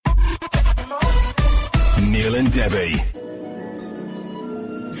Neil and Debbie.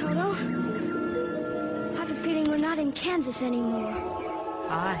 Toto, I have a feeling we're not in Kansas anymore.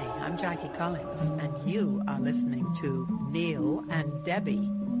 Hi, I'm Jackie Collins, and you are listening to Neil and Debbie,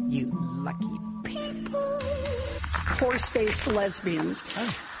 you lucky people. Horse-faced lesbians.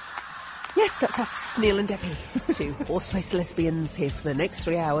 Oh. Yes, that's us, Neil and Debbie. Two horse-faced lesbians here for the next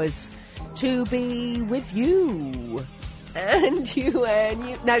 3 hours to be with you. And you.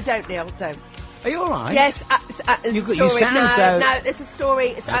 No, don't, Neil, don't. Are you all right? Yes, You story. sound so... No, there's a story.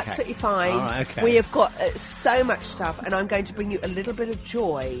 It's Okay. absolutely fine. All right, okay. We have got so much stuff, and I'm going to bring you a little bit of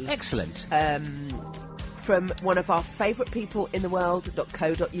joy. Excellent. From one of our favourite people in the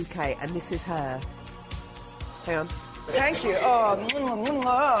world.co.uk, and this is her. Hang on. Thank you. You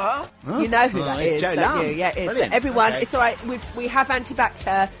know who that is, Jo don't Lum. you? Yeah, it is. Brilliant. Everyone, Okay. it's all right. We have anti-backed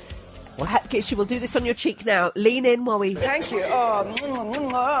her. She will do this on your cheek now. Lean in while we... Thank you.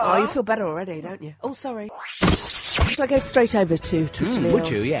 Oh, you feel better already, don't you? Oh, sorry. Shall I go straight over to Twitter, Neil?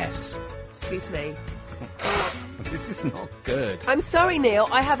 Would you? Yes. Excuse me. This is not good. I'm sorry, Neil.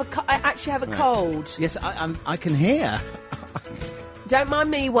 I actually have a cold. Yes, I can hear. Don't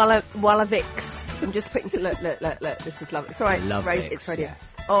mind me while I Vicks. I'm just putting some... Look. This is lovely. It's all right. I love It's Vicks, radio. yeah.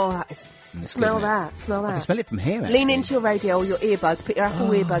 Oh, that is... Smell good, isn't that. Smell that. I can smell it from here, actually. Lean into your radio or your earbuds. Put your Apple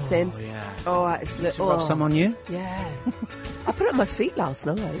earbuds in. Oh, yeah. Oh, that is... Did you rub some on you? Yeah. I put it on my feet last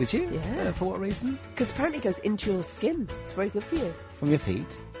night. Did you? Yeah. For what reason? Because apparently it goes into your skin. It's very good for you. From your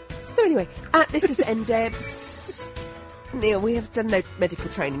feet? So anyway, this is NDebs. Neil, we have done no medical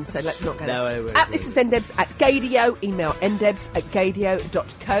training, so let's not go there. This is NDebs at Gadio. Email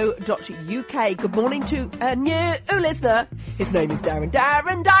ndebs@gadio.co.uk. Good morning to a new listener. His name is Darren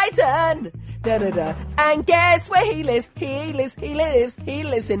Dighton. Da-da-da. And guess where he lives? He lives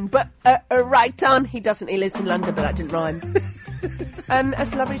in Brighton. He doesn't. He lives in London, but that didn't rhyme.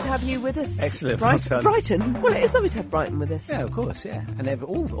 It's lovely to have you with us. Excellent. Well done. Brighton? Well, it is lovely to have Brighton with us. Yeah, of course, yeah. And they've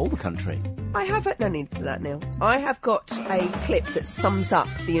all the country. I have... No need for that, Neil. I have got a clip that sums up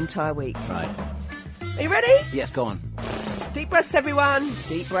the entire week. Right. Are you ready? Yes, go on. Deep breaths, everyone.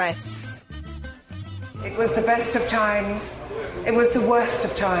 Deep breaths. It was the best of times. It was the worst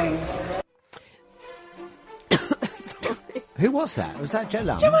of times. Who was that? Was that Jo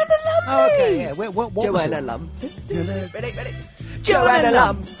Lum? Joanna Lumley! Oh, okay, yeah. What was Joanna it? Lum. Ready? Joanna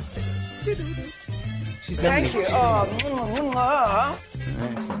Lum. She's Thank you. Excellent.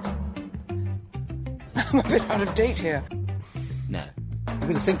 I'm a bit out of date here. No. We're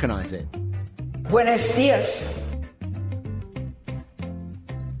going to synchronise it. Buenos dias.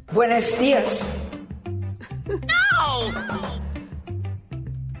 Buenos dias. No!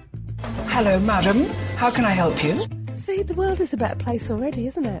 Hello, madam. How can I help you? See, the world is a better place already,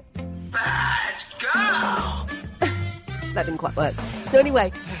 isn't it? Bad girl! That didn't quite work. So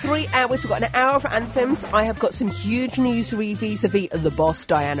anyway, 3 hours. We've got an hour of anthems. I have got some huge news vis-a-vis the boss,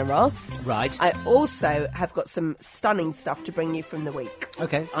 Diana Ross. Right. I also have got some stunning stuff to bring you from the week.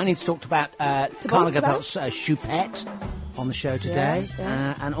 Okay, I need to talk about Carla Gabel's Choupette on the show today.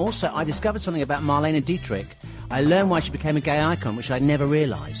 Yeah. And also, I discovered something about Marlene Dietrich. I learned why she became a gay icon, which I never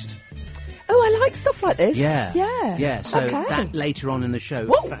realised. Oh, I like stuff like this. Yeah. Yeah. Yeah, so okay. that later on in the show.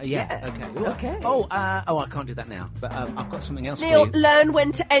 Whoa, Yeah, yeah. okay. Ooh. Okay. Oh, I can't do that now, but I've got something else Neil, for you. learn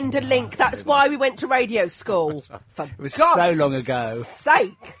when to end a link. That's why we went to radio school. For It was God's so long ago.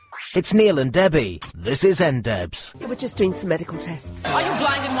 sake. It's Neil and Debbie. This is NDebs. We're just doing some medical tests. Are you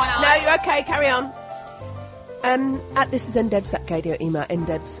blind in one eye? No, you're okay. Carry on. This is ndebs at Gadio. Email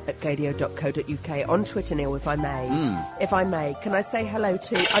ndebs@gadio.co.uk. On Twitter, Neil, if I may. If I may. Can I say hello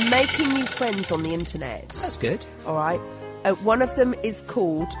to... I'm making new friends on the internet. That's good. All right. One of them is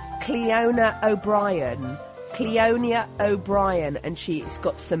called Cleona O'Brien. Cleonia O'Brien. And she's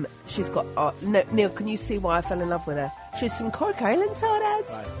got... no, Neil, can you see why I fell in love with her? She's from Cork Island, so it is.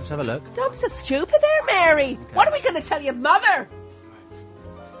 Right, let's have a look. Don't be so stupid there, Mary. Okay. What are we going to tell your mother?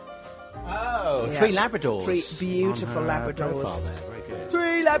 Oh, Yeah. 3 Labradors. 3 beautiful on her Labradors. profile there. Very good.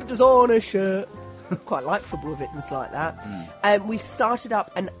 3 Labradors on a shirt. Quite like football if it was like that. We've started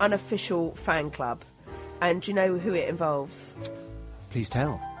up an unofficial fan club. And do you know who it involves? Please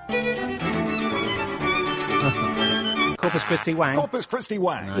tell. Corpus Christi Wang. Corpus Christi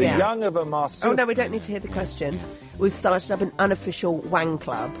Wang, Yeah. young of a master. Oh, no, we don't need to hear the question. We've started up an unofficial Wang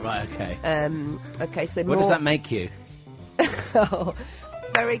club. Right, okay. Okay, so What does that make you?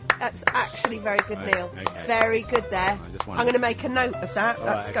 That's actually very good, Right, Neil. okay. Very good there. just I'm wanted going to make a note of that. All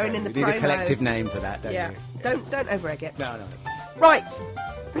That's right, going okay. in the You promo. need a collective name for that, don't Yeah. you? Don't over-egg it. No. Right.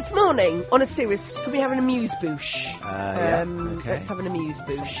 This morning, on a serious... Could we have an amuse-bouche? Yeah, okay. Let's have an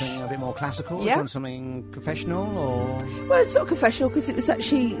amuse-bouche. Something a bit more classical? Yeah. Do you want something professional, or...? Well, it's not confessional, because it was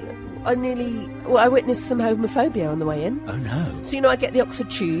actually I witnessed some homophobia on the way in. Oh, no. So, you know, I get the Oxford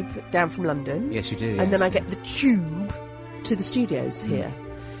Tube down from London. Yes, you do, And then yes, I get the Tube to the studios here.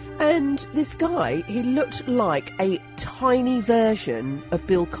 And this guy, he looked like a tiny version of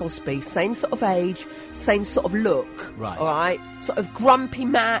Bill Cosby. Same sort of age, same sort of look. Right. All right? Sort of grumpy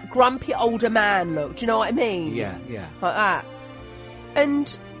older man look. Do you know what I mean? Yeah, yeah. Like that.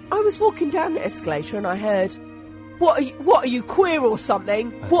 And I was walking down the escalator and I heard, What are you, queer or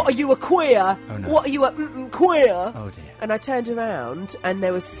something? Oh, what are you, a queer? Oh, no. What are you, a queer? Oh, dear. And I turned around and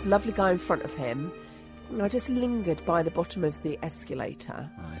there was this lovely guy in front of him. And I just lingered by the bottom of the escalator.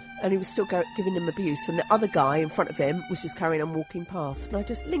 Right. And he was still giving him abuse. And the other guy in front of him was just carrying on walking past. And I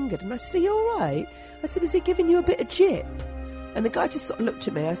just lingered. And I said, are you all right? I said, was he giving you a bit of jip? And the guy just sort of looked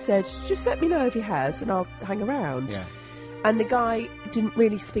at me. I said, just let me know if he has and I'll hang around. Yeah. And the guy didn't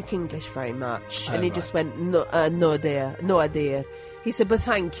really speak English very much. Oh, and he right. just went, no dear. He said, but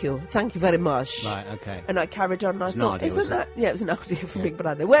thank you very much. Right, okay. And I carried on and I It's an thought, idea, isn't was it? that... Yeah, it was an idea from Yeah. Big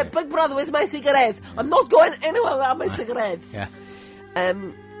Brother. Big Brother, where's my cigarette? I'm not going anywhere without my cigarette. Yeah.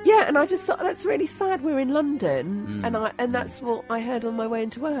 Yeah, and I just thought, that's really sad. We're in London, and that's what I heard on my way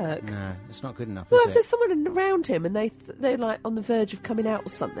into work. No, it's not good enough, Well, is if it? there's someone around him and they're like on the verge of coming out or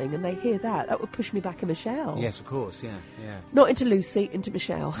something, and they hear that would push me back in Michelle. Yes, of course, yeah. Not into Lucy, into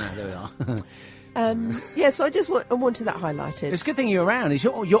Michelle. No, there we are. Yeah, so I wanted that highlighted. It's a good thing you're around.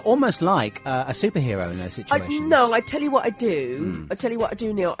 You're almost like a superhero in those situations. I tell you what I do. I tell you what I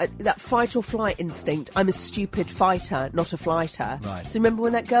do, Neil. That fight or flight instinct. I'm a stupid fighter, not a flighter. Right. So remember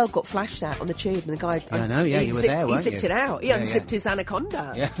when that girl got flashed at on the tube and the guy... Yeah, I know, yeah, you were there, weren't He zipped you? it out. He Yeah, unzipped yeah. his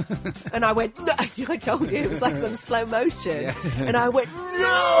anaconda. Yeah. And I went, no, I told you, it was like some slow motion. Yeah. And I went,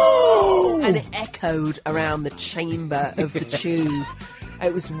 no! And it echoed around the chamber of the tube.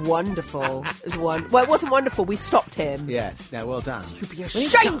 It was wonderful. Well, it wasn't wonderful. We stopped him. Yes, yeah, well done. You'd be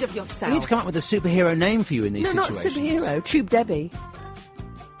ashamed of yourself. We need to come up with a superhero name for you in these No, not situations. superhero. Tube Debbie.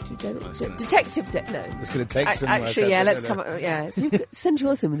 Detective Debbie. No. It's going to take some work, Actually, I yeah, think, let's isn't come it? up. Yeah, if you could send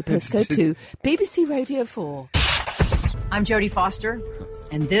yours in with the postcode to BBC Radio 4. I'm Jodie Foster,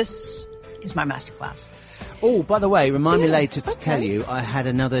 and this is my masterclass. Oh, by the way, remind me Yeah, later to okay. tell you I had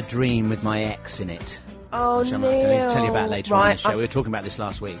another dream with my ex in it. Oh, Which I'm Neil. going to tell you about later on Right, the show. We were talking about this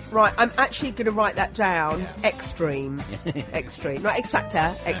last week. Right, I'm actually going to write that down. Yeah. Extreme. Extreme. Right, X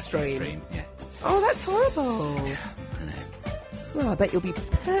Factor. Extreme. Dream, yeah. Oh, that's horrible. I know. Well, I bet you'll be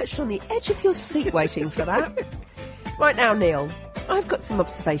perched on the edge of your seat waiting for that. Right now, Neil, I've got some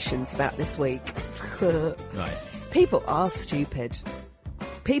observations about this week. Right. People are stupid.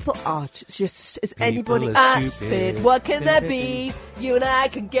 People are just... Is People anybody are stupid. What can there be? You and I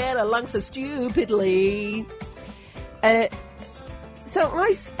can get along so stupidly.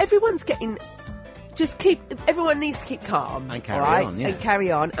 Everyone's getting... Everyone needs to keep calm. And carry all right? on, yeah. And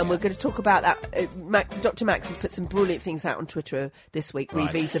carry on. And Yeah. we're going to talk about that. Dr. Max has put some brilliant things out on Twitter this week.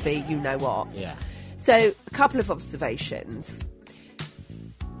 Right. Vis-a-vis, you know what. Yeah. So, a couple of observations.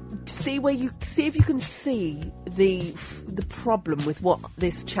 See if you can see the problem with what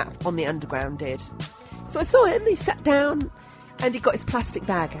this chap on the Underground did. So I saw him. He sat down and he got his plastic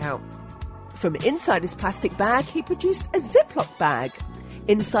bag out. From inside his plastic bag, he produced a Ziploc bag.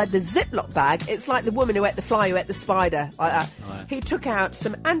 Inside the Ziploc bag, it's like the woman who ate the fly, who ate the spider. Like that. Right. He took out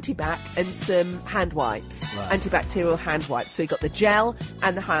some antibac and some hand wipes, Right. antibacterial hand wipes. So he got the gel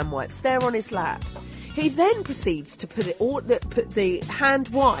and the hand wipes there on his lap. He then proceeds to put the hand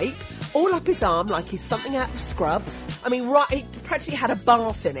wipe all up his arm like he's something out of Scrubs. I mean, right, he practically had a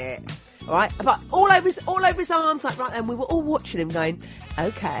bath in it. All right, but all over his arms, like right then. We were all watching him, going,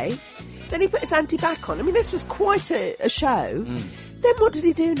 okay. Then he put his anti-bac on. I mean, this was quite a show. Then what did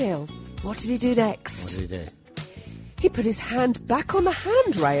he do, Neil? What did he do next? What did he do? He put his hand back on the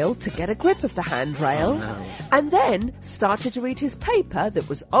handrail to get a grip of the handrail, Oh, no. and then started to read his paper that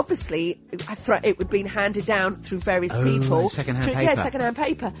was obviously it would been handed down through various people. second-hand Yeah, paper. second-hand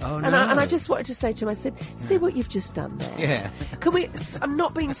paper. Oh, and no. I just wanted to say to him, I said, "See what you've just done there? Yeah. Can we? I'm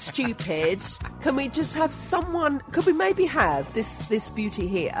not being stupid. Can we just have someone? Could we maybe have this beauty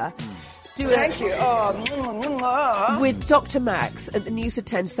here?" Do Thank you. with Dr. Max at the News at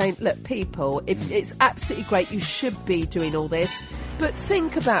 10 saying, look, people, if it's absolutely great, you should be doing all this, but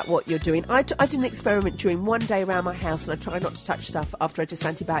think about what you're doing. I did an experiment during one day around my house, and I try not to touch stuff after I just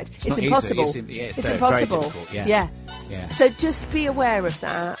anti-bagged. It's not easy. impossible. It's It's very, impossible. very difficult, yeah. Yeah. So just be aware of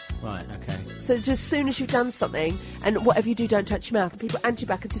that. Right, okay. So just as soon as you've done something, and whatever you do, don't touch your mouth. And people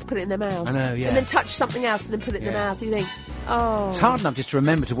anti-back and just put it in their mouth. I know, yeah. And then touch something else and then put it in their Yeah. mouth. You think, oh. It's hard enough just to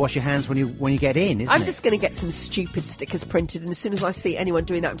remember to wash your hands when you get in, isn't it? I'm just going to get some stupid stickers printed, and as soon as I see anyone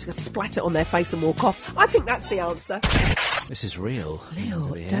doing that, I'm just going to splat it on their face and walk off. I think that's the answer. This is real. Neil,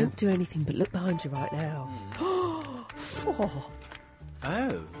 Debbie, yeah. don't do anything but look behind you right now. Oh,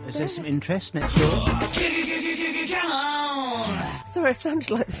 is there some interest next door? Sorry, I sounded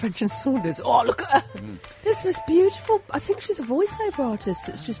like the French and Saunders. Oh, look at her. This was beautiful. I think she's a voiceover artist.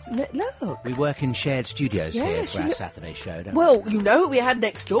 It's just, look. We work in shared studios Yeah, here for our she- Saturday show, don't Well, you know who we had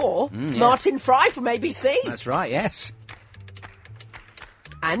next door? yeah. Martin Fry from ABC. we? That's right, yes.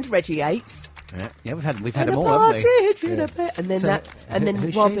 And Reggie Yates. Yeah, we've had And them a all, haven't we? partridge in a pear. And then So,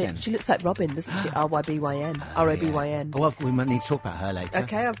 who's she Robin. then? She looks like Robin, doesn't she? R-Y-B-Y-N. R-O-B-Y-N. Oh, well, we might need to talk about her later.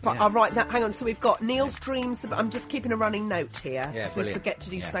 Okay, I'll write that. Hang on. So we've got Neil's dreams. I'm just keeping a running note here Yeah, because we brilliant. forget to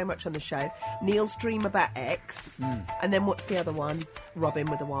do Yeah. so much on the show. Neil's dream about X, and then what's the other one? Robin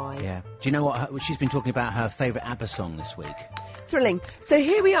with a Y. Yeah. Do you know what? She's been talking about her favourite ABBA song this week. Thrilling. So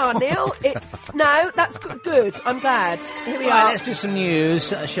here we are, Neil. It's that's good. I'm glad. Here we Right, are. let's do some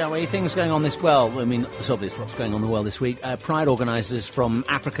news, shall we? Things going on it's obvious what's going on in the world this week. Pride organisers from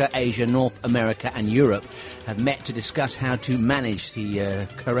Africa, Asia, North America and Europe have met to discuss how to manage the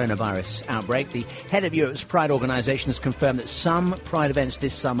coronavirus outbreak. The head of Europe's Pride organisation has confirmed that some Pride events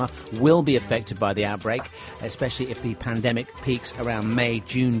this summer will be affected by the outbreak, especially if the pandemic peaks around May,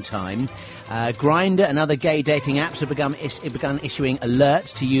 June time. Grindr and other gay dating apps have begun issuing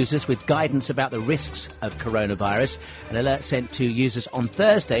alerts to users with guidance about the risks of coronavirus. An alert sent to users on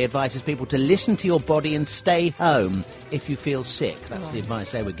Thursday advises people to listen to your body and stay home if you feel sick. That's the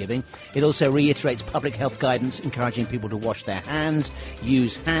advice they were giving. It also reiterates public health guidance encouraging people to wash their hands,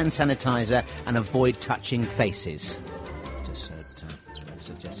 use hand sanitizer and avoid touching faces.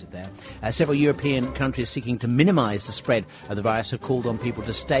 Suggested there. Several European countries seeking to minimise the spread of the virus have called on people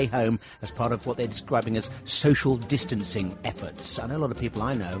to stay home as part of what they're describing as social distancing efforts. I know a lot of people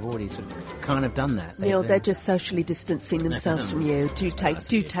I know have already sort of kind of done that. Neil, they're just socially distancing themselves from you. Do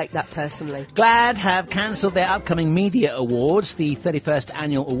take that personally. GLAAD have cancelled their upcoming media awards. The 31st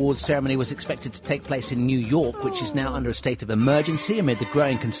annual awards ceremony was expected to take place in New York, which is now under a state of emergency amid the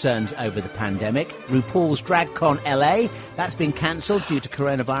growing concerns over the pandemic. RuPaul's DragCon LA, that's been cancelled due to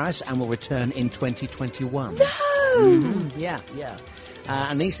coronavirus and will return in 2021. No! Yeah.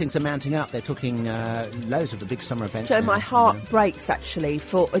 And these things are mounting up. They're talking loads of the big summer events. So now, my heart you know. breaks actually.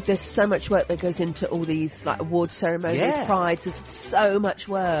 For there's so much work that goes into all these like award ceremonies, Yeah. prides. There's so much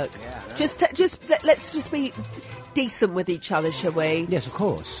work. Let's just be decent with each other, shall we? Yes, of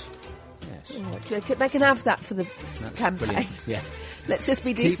course. Yes. They can have that for the campaign. Brilliant. Yeah. Let's just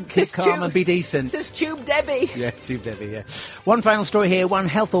be decent. Keep calm and be decent. Says Tube Debbie. Yeah, Tube Debbie, yeah. One final story here. One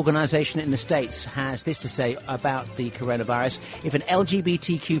health organisation in the States has this to say about the coronavirus. If an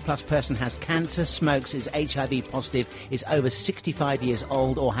LGBTQ plus person has cancer, smokes, is HIV positive, is over 65 years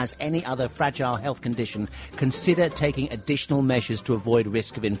old or has any other fragile health condition, consider taking additional measures to avoid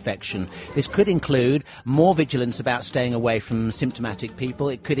risk of infection. This could include more vigilance about staying away from symptomatic people.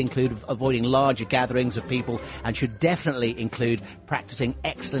 It could include avoiding larger gatherings of people and should definitely include practicing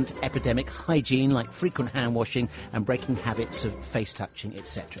excellent epidemic hygiene like frequent hand washing and breaking habits of face touching,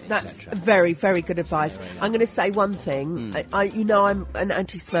 etc. That's very, very good advice. I'm going to say one thing. I'm an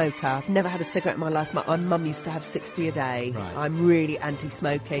anti-smoker. I've never had a cigarette in my life. My mum used to have 60 a day. Right. I'm really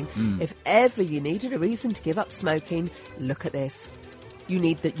anti-smoking. If ever you needed a reason to give up smoking, look at this. You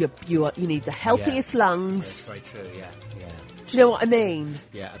need you need the healthiest lungs. That's very true, yeah. Do you know what I mean?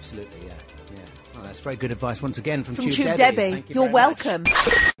 Yeah, absolutely, yeah. Well, that's very good advice once again from Tube Debbie. Debbie. Thank you You're very welcome.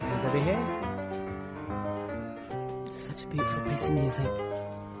 much. Debbie here. Such a beautiful piece of music.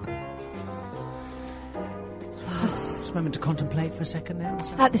 Just a moment to contemplate for a second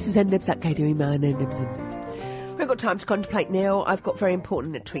now. This is NDibs at KDE Man NDibs. We haven't got time to contemplate, Neil. I've got very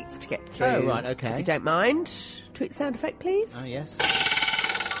important tweets to get through. Oh, right, okay. If you don't mind. Tweet sound effect, please. Oh, yes.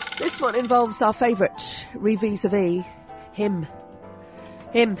 This one involves our favourite, vis-a-vis, him,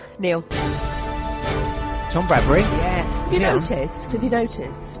 Neil. Tom Bradbury. Yeah. Have Is you he on?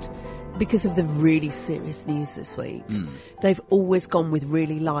 noticed, because of the really serious news this week, they've always gone with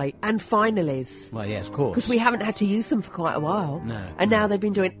really light and finalies. Well, yes, of course. Because we haven't had to use them for quite a while. No. And now they've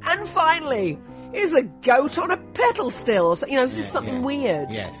been doing, and finally, is a goat on a pedal still? So, it's just something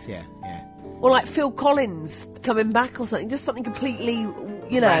weird. Yes, yeah. Or like Phil Collins coming back or something. Just something completely,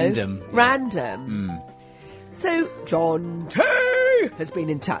 Random. Random. So, John T has been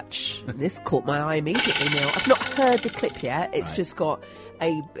in touch. This caught my eye immediately now. I've not heard the clip yet. It's just got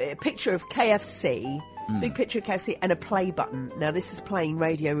a picture of KFC, big picture of KFC, and a play button. Now, this is playing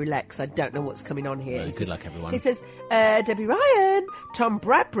Radio Roulette, so I don't know what's coming on here. Well, good luck, everyone. He says, Debbie Ryan, Tom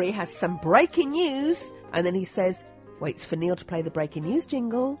Bradbury has some breaking news. And then he says, waits for Neil to play the breaking news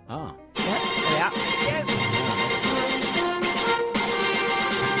jingle. Ah.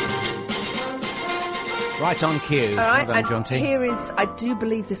 Right on cue. All right, Well done, and Jonty. here is, I do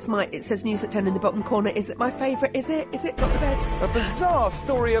believe this might, it says News at 10 in the bottom corner. Is it my favourite? Is it? Is it? Got the bed? A bizarre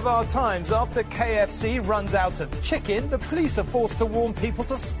story of our times. After KFC runs out of chicken, the police are forced to warn people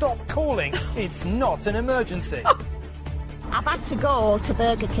to stop calling. It's not an emergency. I've had to go to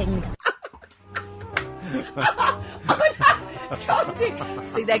Burger King. Jonty.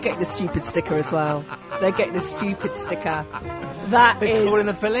 See, they're getting a stupid sticker as well. They're getting a stupid sticker. That They're is- calling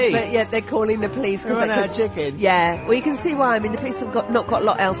the police. But yeah, they're calling the police. They run out of chicken. Yeah, well, you can see why. I mean, the police have not got a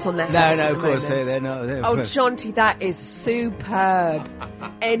lot else on their No, hands no, at of the course moment. they're not. Oh, Jonty, that is superb.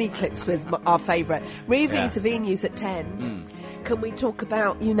 Any clips with our favourite. Reeve Yeah. Zavine News at 10. Can we talk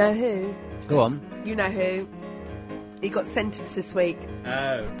about you know who? Go on. You know who? He got sentenced this week.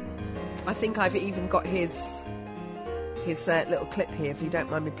 Oh. I think I've even got his little clip here, if you don't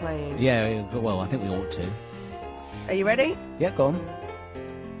mind me playing. Yeah, well, I think we ought to. Are you ready? Yeah, go on.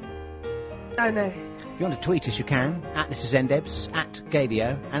 Oh, no. If you want to tweet us, you can. At This Is NDebs, at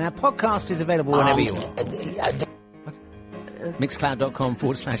Gadio. And our podcast is available whenever you want.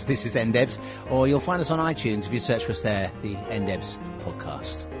 Mixcloud.com/This Is NDebs. Or you'll find us on iTunes if you search for us there, the NDebs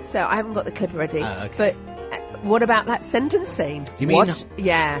podcast. So I haven't got the clip ready. Oh, okay. But what about that sentencing? You mean- What?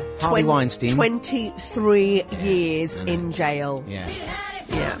 Yeah. Harvey Weinstein? 23 years in jail. Yeah.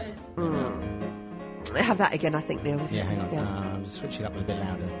 Yeah. Have that again, I think, Neil. Yeah, hang on. Yeah. I'll switch it up a bit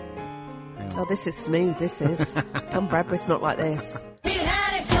louder. Hang on. Oh, this is smooth, this is. Tom Bradbury's not like this.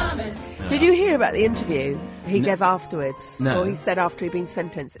 Did you hear about the interview he gave afterwards? No. Or he said after he'd been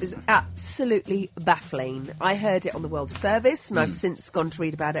sentenced? It was absolutely baffling. I heard it on the World Service, and I've since gone to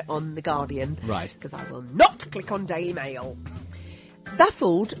read about it on The Guardian. Right. Because I will not click on Daily Mail.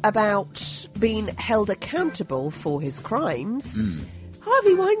 Baffled about being held accountable for his crimes,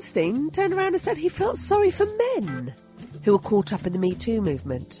 Harvey Weinstein turned around and said he felt sorry for men who were caught up in the Me Too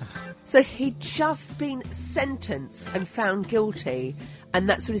movement. So he'd just been sentenced and found guilty, and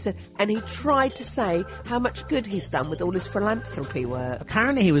that's what he said. And he tried to say how much good he's done with all his philanthropy work.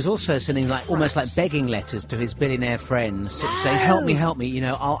 Apparently he was also sending almost like begging letters to his billionaire friends, sort of saying, help me, you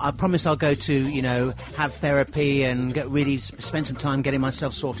know, I promise I'll go to, you know, have therapy and spend some time getting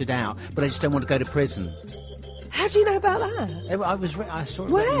myself sorted out, but I just don't want to go to prison. How do you know about that? I saw it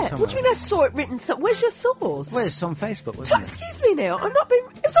written Where? somewhere. What do you mean I saw it written somewhere? Where's your source? Well, it's on Facebook, wasn't it? Excuse me, Neil. I'm not being...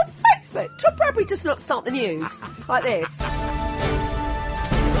 It was on Facebook. Tom Bradbury does not start the news like this.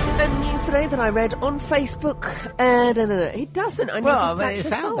 And news today that I read on Facebook. No. He doesn't. I need Well, his I mean,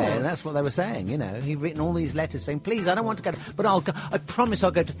 it's actual out there. source. That's what they were saying, you know. He'd written all these letters saying, please, I don't want to go, but I'll go. I promise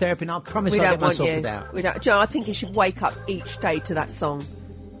I'll go to therapy and I promise We I'll don't get want myself you. sorted out. We don't. Joe, I think he should wake up each day to that song.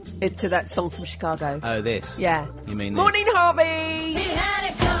 To that song from Chicago. Oh, this? Yeah. You mean this? Morning, Harvey!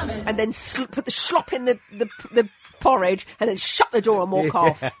 And then put the slop in the porridge and then shut the door and walk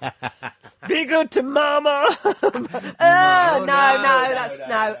off. Be good to Mama.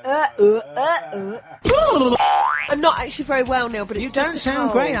 I'm not actually very well, Neil, but it's You just don't a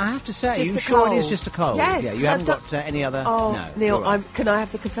sound cold. great, I have to say. It's Are you just a sure it cold. is just a cold? Yes. Yeah, you haven't got any other... Oh, no. Neil, you're right. can I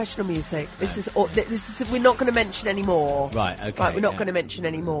have the confessional music? This is we're not going to mention any more. Right, okay, Right, we're not yeah. going to mention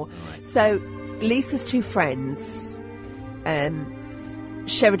any more. So, Lisa's two friends,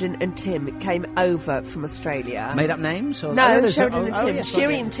 Sheridan and Tim, came over from Australia. Made up names? Or... No, there's- Sheridan and Tim. yes,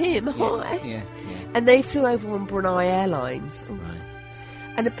 Sherry okay. and Tim, hi. Yeah. And they flew over on Brunei Airlines. Right.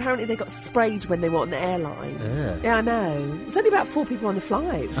 And apparently they got sprayed when they were on the airline. Ugh. Yeah, I know. It was only about 4 people on the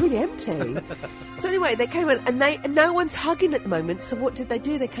flight. It was really empty. So anyway, they came in and no one's hugging at the moment. So what did they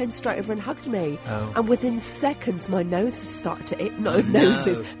do? They came straight over and hugged me. Oh. And within seconds, my noses started to itch.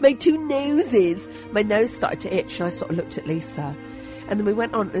 Noses. My 2 noses. My nose started to itch. And I sort of looked at Lisa. And then we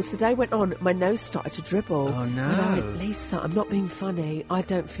went on, as the day went on, my nose started to dribble. Oh, no. And I went, Lisa, I'm not being funny. I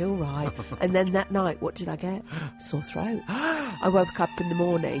don't feel right. And then that night, what did I get? Sore throat. I woke up in the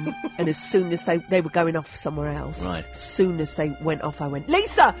morning, and as soon as they were going off somewhere else, Right. as soon as they went off, I went,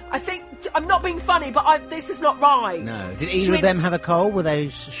 Lisa, I think, I'm not being funny, but this is not right. No. Did She either of went, them have a cold? Were they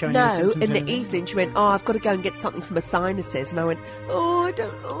showing you No, symptoms? in or the anything? evening she went, I've got to go and get something for my sinuses. And I went, I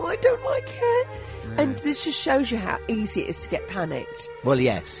don't like it. And this just shows you how easy it is to get panicked. Well,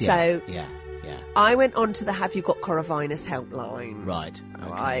 yes. Yeah. So- Yeah. I went on to the Have You Got Coronavirus helpline. Right. All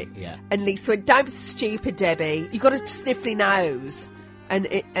okay, right. Yeah. And Lisa went, don't be stupid, Debbie. You got a sniffly nose. And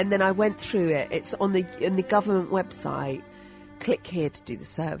then I went through it. It's on the government website. Click here to do the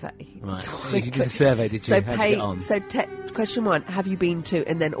survey. Right. So You did the survey, did you? So How'd you get on? question 1, have you been to?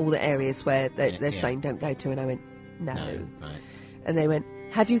 And then all the areas where they're Yeah. saying don't go to. And I went, no. Right. And they went,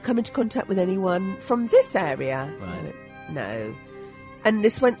 have you come into contact with anyone from this area? Right. I went, no. And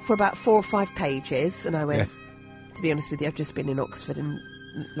this went for about 4 or 5 pages. And I went, to be honest with you, I've just been in Oxford and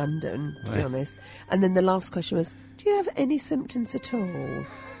London, to be Right. honest. And then the last question was, do you have any symptoms at all?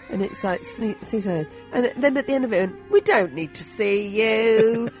 And it's like, Susan. And then at the end of it, we don't need to see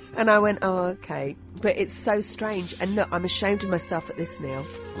you. And I went, oh, okay. But it's so strange. And look, I'm ashamed of myself at this, Neil.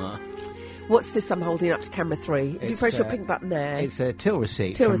 Well, What's this I'm holding up to camera 3? If you press your pink button there. It's a till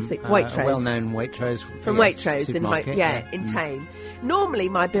receipt. Till from, receipt, a Waitrose. well-known Waitrose. From yes, Waitrose in supermarket, in Tame. Normally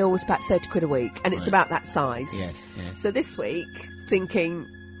my bill was about 30 quid a week, and it's about that size. Yes, yes. So this week, thinking,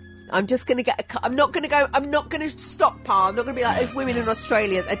 I'm just going to get I'm not going to stockpile. I'm not going to be like those women in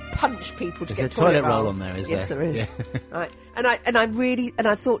Australia that punch people to There's get a toilet roll roll on there, is yes, there? there is. Yeah. Right. And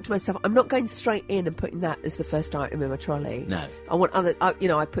I thought to myself, I'm not going straight in and putting that as the first item in my trolley. No. I want other, I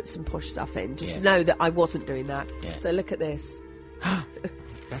put some posh stuff in just to Yes. know that I wasn't doing that. Yeah. So look at this.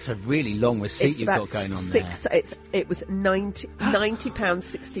 That's a really long receipt It's you've about got going on six. there. It was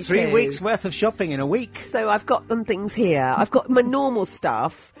 £90.62. 3 weeks worth of shopping in a week. So I've got them things here. I've got my normal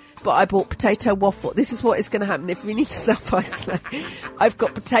stuff, but I bought potato waffle. This is what is going to happen if we need to self-isolate. I've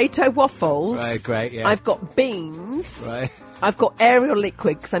got potato waffles. Right, great, yeah. I've got beans. Right. I've got Ariel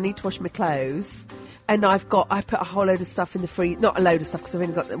liquid because I need to wash my clothes. And I put a whole load of stuff in the freezer. Not a load of stuff because I've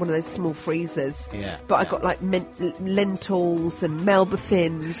only got one of those small freezers. Yeah, But I yeah. got like lentils and Melba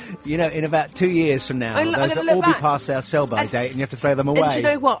thins. You know, in about 2 years from now, I'm those gonna will look all be back. past our sell-by And- date and you have to throw them away. And do you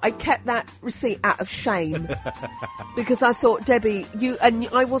know what? I kept that receipt out of shame because I thought, Debbie,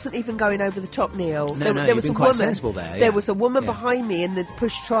 I wasn't even going over the top, Neil. No, there you've was been a quite woman. sensible there, yeah. There was a woman Yeah. behind me in the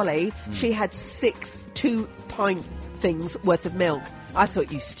push trolley. She had 6 2-pint things worth of milk. I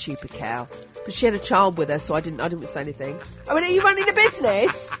thought, you stupid cow. But she had a child with her, so I didn't say anything. I went, are you running a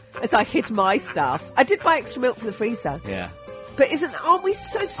business? As I hid my stuff. I did buy extra milk for the freezer. Yeah. But aren't we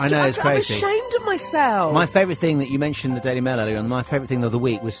so stupid? I know, it's I'm crazy. ashamed of myself. My favourite thing that you mentioned in the Daily Mail earlier on, my favourite thing of the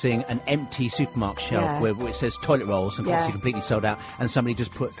week was seeing an empty supermarket shelf Yeah. where it says toilet rolls and Yeah. obviously completely sold out, and somebody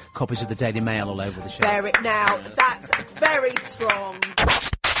just put copies of the Daily Mail all over the shelf. Bear it now. That's very strong.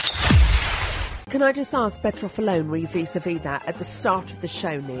 Can I just ask, Better Off Alone, vis-a-vis that, at the start of the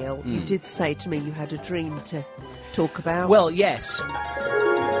show, Neil, you did say to me you had a dream to talk about. Well, yes.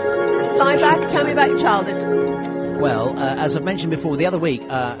 Lie back, tell me about your childhood. Well, as I've mentioned before, the other week,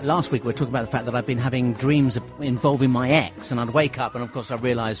 last week, we were talking about the fact that I've been having dreams involving my ex, and I'd wake up, and of course I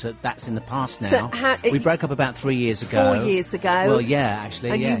realised that that's in the past now. So we broke up about 3 years ago. 4 years ago. Well, yeah,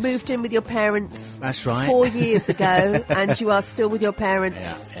 actually, And yes. you moved in with your parents. That's right. 4 years ago, and you are still with your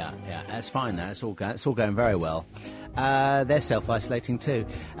parents. Yeah. That's fine. It's all going very well. They're self-isolating too.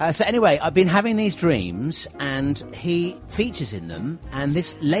 So anyway, I've been having these dreams, and he features in them. And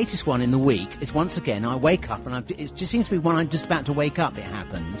this latest one in the week is once again I wake up, and it just seems to be when I'm just about to wake up. It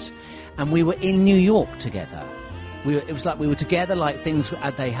happens, and we were in New York together. It was like we were together, like things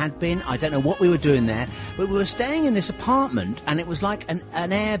they had been. I don't know what we were doing there, but we were staying in this apartment, and it was like an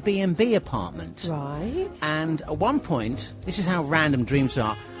Airbnb apartment. Right. And at one point, this is how random dreams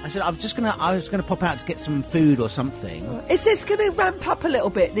are. I said I was gonna pop out to get some food or something. Is this going to ramp up a little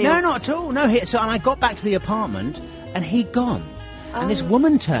bit, Neil? No, not at all. No, and I got back to the apartment, and he'd gone. And this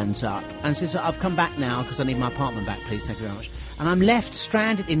woman turns up and says, "I've come back now because I need my apartment back, please. Thank you very much." And I'm left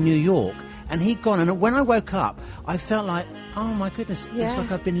stranded in New York. And he'd gone, and when I woke up, I felt like, oh my goodness, Yeah. it's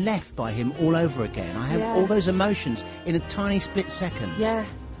like I've been left by him all over again. I have Yeah. all those emotions in a tiny split second. Yeah.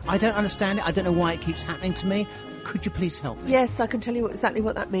 I don't understand it. I don't know why it keeps happening to me. Could you please help me? Yes, I can tell you exactly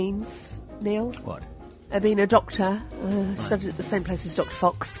what that means, Neil. What? Being a doctor, studied at the same place as Dr.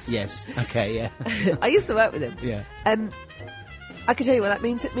 Fox. Yes. Okay, yeah. I used to work with him. Yeah. I can tell you what that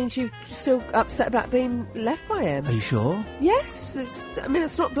means. It means you're still upset about being left by him. Are you sure? Yes,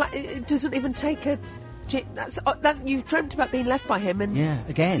 it's not black. It doesn't even take a. You've dreamt about being left by him, and Yeah,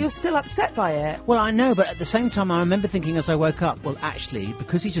 again. you're still upset by it. Well, I know, but at the same time, I remember thinking as I woke up, well, actually,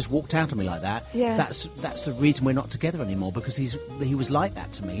 because he just walked out on me like that, Yeah. that's the reason we're not together anymore, because he was like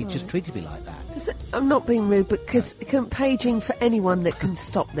that to me. He just treated me like that. I'm not being rude, but because paging for anyone that can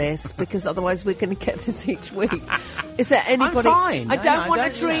stop this, because otherwise we're going to get this each week. Is there anybody? fine. I No, don't no, want I a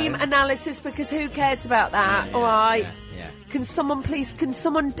don't, dream you know. analysis because who cares about that? Yeah, all right. yeah. Can someone please? Can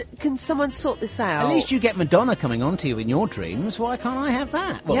someone sort this out? At least you get Madonna coming on to you in your dreams. Why can't I have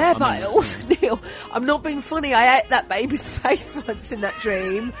that? Well, Yeah, I but mean, also, Neil, I'm not being funny. I ate that baby's face once in that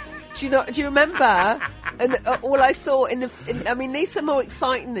dream. Do you remember? And all I saw I mean, these are more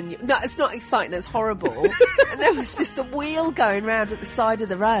exciting than you. No, it's not exciting. It's horrible. And there was just a wheel going round at the side of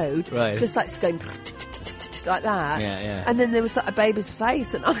the road, Right. just like going like that. Yeah, yeah. And then there was like a baby's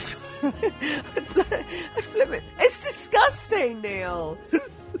face, and I'd flip it. It's disgusting, Neil.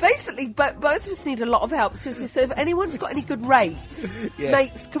 Basically, both of us need a lot of help. Seriously, so if anyone's got any good rates, Yeah.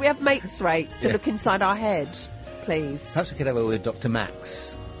 mates, can we have mates rates to look inside our head? please. Perhaps we could have a with Dr.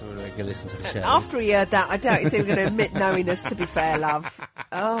 Max, so we can listen to the show. After he heard that, I doubt he's even going to admit knowingness, to be fair, love.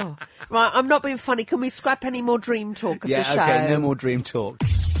 Oh. Right, I'm not being funny. Can we scrap any more dream talk of the show? Yeah, OK, no more dream talk.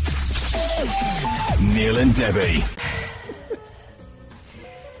 Neil and Debbie.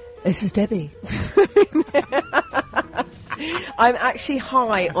 This is Debbie. I'm actually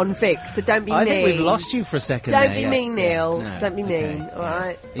high on Vic, so don't be mean. I think we've lost you for a second. Don't there, be yeah. mean, Neil. No, don't be mean. All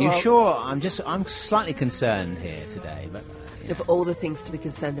right. Are you sure? I'm slightly concerned here today, but. Of all the things to be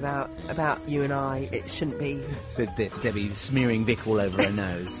concerned about you and I, it shouldn't be. Said Debbie, smearing Vic all over her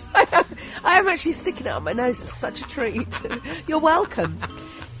nose. I am actually sticking it up my nose. It's such a treat. You're welcome.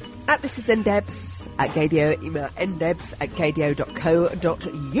 This is NDebs at Gadio. Email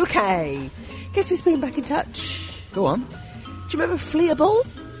ndebs@gadio.co.uk. Guess who's been back in touch? Go on. Do you remember Fleable?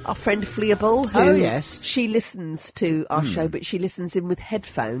 Our friend Fleable, who oh, yes. She listens to our show, but she listens in with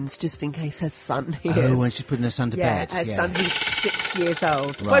headphones just in case her son hears. Oh, when she's putting her son to bed. Her son who's 6 years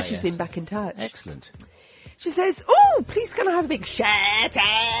old. Right, well, she's been back in touch. Excellent. She says, "Oh, please can I have a big shout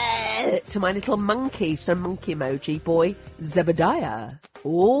out to my little monkey?" She's a monkey emoji boy, Zebediah.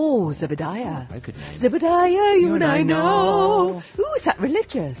 Oh, Zebediah. Very good name. Zebediah, you and I know. Ooh, is that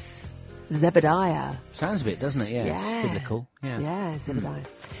religious? Zebediah. Sounds a bit, doesn't it? Yeah, it's biblical. Yeah, Zebediah.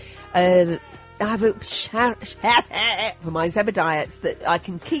 I have a shout out for my Zebediahs that I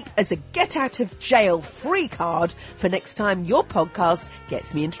can keep as a get-out-of-jail-free card for next time your podcast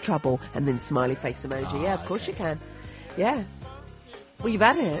gets me into trouble. And then smiley face emoji. Yeah, of course you can. Yeah. Well, you've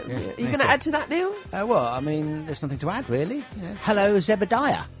had it. Yeah, Are you going to add to that, Neil? Well, I mean, there's nothing to add, really. You know, hello,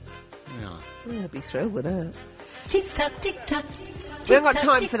 Zebediah. Yeah. I'll be thrilled with that. Tick-tock, tick-tock. We haven't got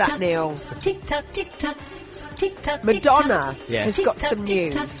time for that, Neil. Tick-tock, tick-tock. Tick-tock, Madonna Yes. has got some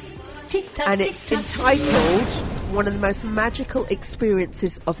news. And it's entitled One of the Most Magical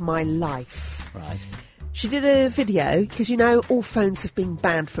Experiences of My Life. Right. She did a video, because, you know, all phones have been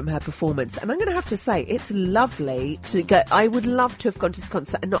banned from her performance. And I'm going to have to say, it's lovely to go. I would love to have gone to this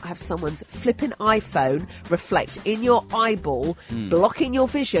concert and not have someone's flipping iPhone reflect in your eyeball, blocking your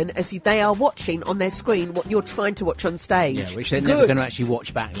vision as they are watching on their screen what you're trying to watch on stage. Yeah, which they're never going to actually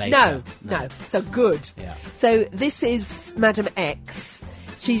watch back later. No. So good. Yeah. So this is Madam X.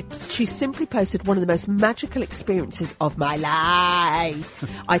 She simply posted one of the most magical experiences of my life.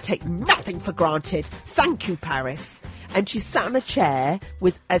 I take nothing for granted. Thank you, Paris. And she sat on a chair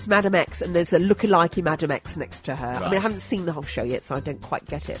as Madam X, and there's a lookalike Madam X next to her. Right. I mean, I haven't seen the whole show yet, so I don't quite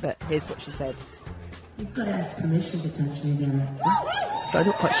get it, but here's what she said. You've got to ask permission to touch me again. So I'm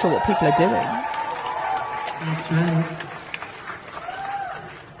not quite sure what people are doing. That's right.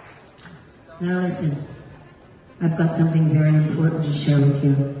 Now listen. I've got something very important to share with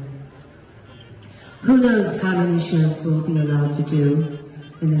you. Who knows how many shows we'll be allowed to do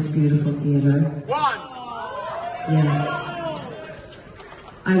in this beautiful theater? 1. Yes.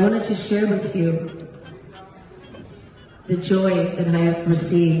 I wanted to share with you the joy that I have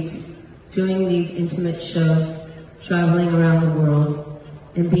received doing these intimate shows, traveling around the world,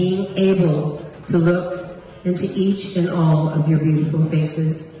 and being able to look into each and all of your beautiful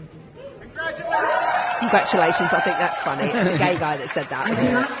faces. Congratulations, I think that's funny. It's a gay guy that said that. I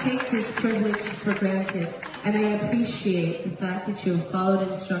do not take this privilege for granted, and I appreciate the fact that you have followed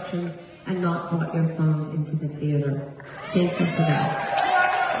instructions and not brought your phones into the theater. Thank you for that.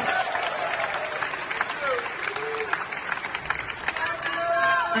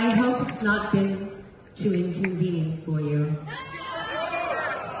 I hope it's not been too inconvenient for you,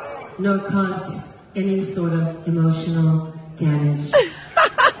 nor caused any sort of emotional damage.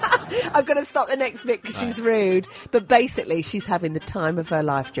 I'm going to stop the next bit because she's rude. But basically, she's having the time of her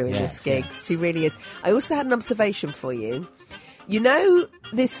life during this gig. Yeah. She really is. I also had an observation for you. You know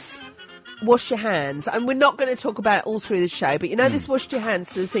this wash your hands, and we're not going to talk about it all through the show, but you know this wash your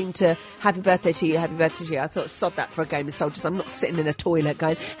hands to the thing to happy birthday to you, happy birthday to you. I thought, sod that for a game of soldiers. I'm not sitting in a toilet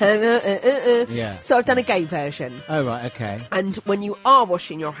going, Yeah. So I've done a gay version. Oh, right, okay. And when you are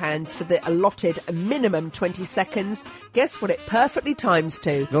washing your hands for the allotted minimum 20 seconds, guess what it perfectly times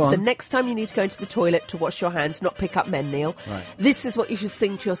to? Go on. So next time you need to go into the toilet to wash your hands, not pick up men, Neil. Right. This is what you should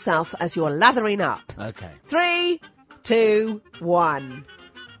sing to yourself as you're lathering up. Okay. 3, 2, 1.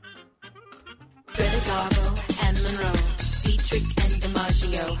 Greta Garbo and Monroe, Dietrich and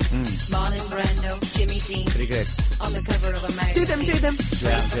DiMaggio, Marlon Brando, Jimmy Dean. Pretty good. On the cover of a magazine. Do them.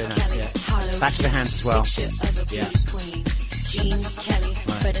 Yeah, I'm doing that, yeah. Back to the hands as well. Yeah. Queen, Gene Kelly,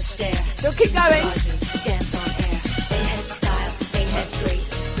 Fred Astaire. Still keep going. Dance on air. They had style, they had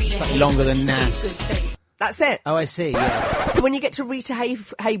grace. Slightly longer than That's it. Oh, I see, yeah. So when you get to Rita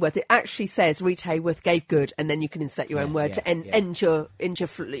Hayworth, it actually says Rita Hayworth gave good, and then you can insert your own word to end your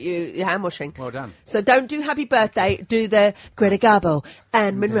hand washing. Well done. So don't do happy birthday, do the Greta Garbo,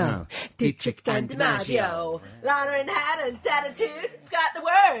 Anne Monroe, Dietrich and DiMaggio, Lana and Hannah, attitude, forgot the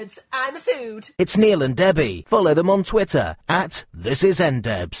words, I'm a food. It's Neil and Debbie. Follow them on Twitter at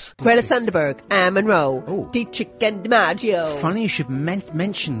ThisIsNDebs. Greta Thunberg, Anne Monroe, Dietrich and DiMaggio. Funny you should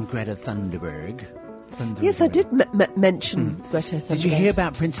mention Greta Thunberg. Yes, I did mention Greta Thunberg. Did you hear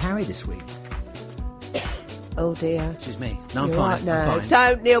about Prince Harry this week? Oh dear. Excuse me. No, I'm You're fine. right, no, I'm fine.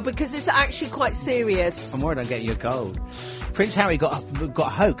 don't, Neil, because it's actually quite serious. I'm worried I'll get you a cold. Prince Harry got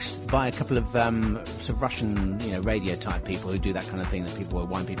hoaxed by a couple of sort of Russian, radio type people who do that kind of thing, that people will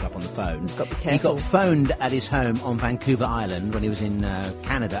wind people up on the phone. Got to be He careful. got phoned at his home on Vancouver Island when he was in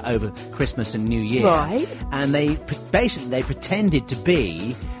Canada over Christmas and New Year. Right. And they pretended to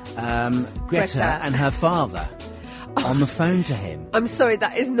be Greta and her father on the phone to him. I'm sorry,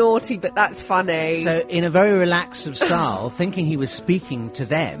 that is naughty, but that's funny. So, in a very relaxed of style, thinking he was speaking to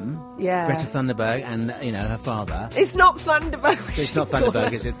them, Yeah. Greta Thunberg and, her father. It's not Thunberg. It's not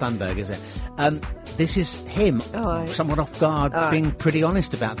Thunberg, is it? Thunberg, is it? This is him, somewhat off guard, being pretty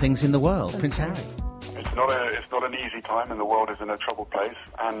honest about things in the world. Prince Harry. It's not an easy time, and the world is in a troubled place.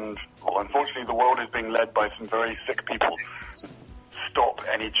 And unfortunately, the world is being led by some very sick people. Stop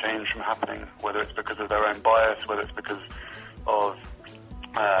any change from happening, whether it's because of their own bias, whether it's because of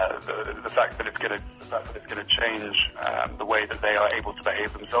the fact that it's going to change the way that they are able to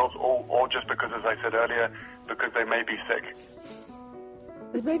behave themselves, or just because, as I said earlier, because they may be sick.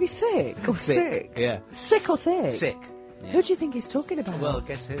 They may be thick or sick. Yeah. Sick or thick? Sick. Yeah. Who do you think he's talking about? Well,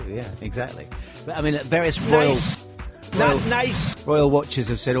 guess who? Yeah, exactly. But, I mean, various royal watchers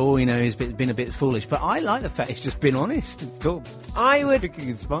have said, he's been a bit foolish. But I like the fact he's just been honest and talked. Speaking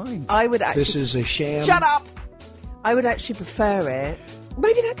his mind. I would actually. This is a sham. Shut up! I would actually prefer it.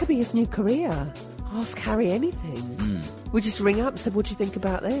 Maybe that could be his new career. Ask Harry anything. We just ring up and say, what do you think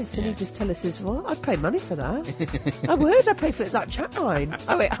about this? And he'd just tell us his what? I'd pay money for that. I would. I'd pay for that chat line.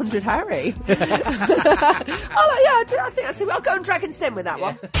 0800 Harry. I think that's it. I'll go on Dragon's Den with that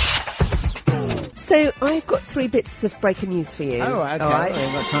one. So I've got 3 bits of breaking news for you. Oh, okay. All right. Well,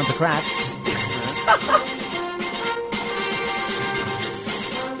 we've got time for craps.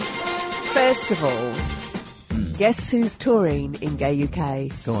 First of all, guess who's touring in Gay UK?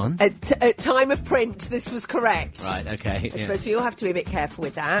 Go on. At time of print, this was correct. Right, okay. I suppose we all have to be a bit careful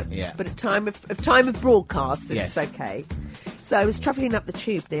with that. Yeah. But at time of broadcast, this is okay. So I was travelling up the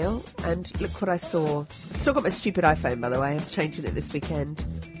tube, Neil, and look what I saw. I've still got my stupid iPhone, by the way. I'm changing it this weekend.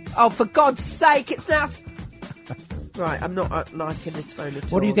 Oh, for God's sake, it's now... Right, I'm not liking this phone at all.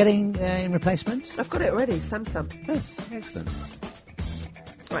 What are you getting in replacement? I've got it already, Samsung. Oh, excellent.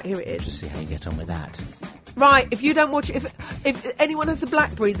 Right, here it is. Just see how you get on with that. Right, if you don't watch it, if anyone has a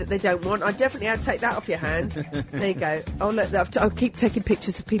BlackBerry that they don't want, I definitely I'd take that off your hands. There you go. Oh look, I'll keep taking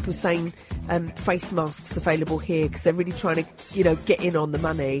pictures of people saying face masks available here because they're really trying to, get in on the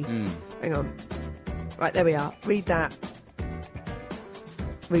money. Hang on. Right, there we are. Read that.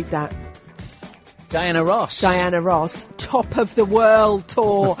 Diana Ross, top of the world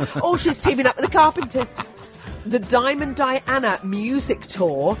tour. Oh, she's teaming up with the Carpenters. The Diamond Diana music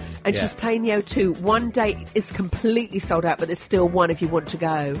tour, and she's playing the O2. One date is completely sold out, but there's still one if you want to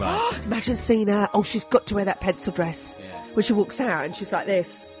go. Right. Imagine seeing her. Oh, she's got to wear that pencil dress when she walks out, and she's like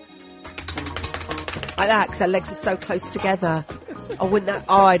this. Like that, because her legs are so close together.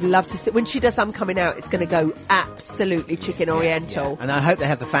 I'd love to see. When she does I'm Coming Out, it's going to go absolutely chicken oriental. Yeah. And I hope they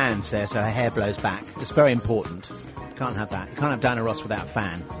have the fans there so her hair blows back. It's very important. You can't have that. You can't have Diana Ross without a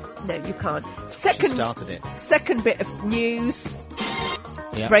fan. No, you can't. She started it. Second bit of news,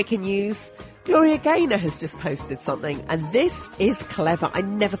 Yep. breaking news. Gloria Gaynor has just posted something, and this is clever. I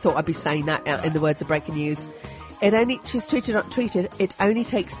never thought I'd be saying that in the words of breaking news. She's tweeted, it only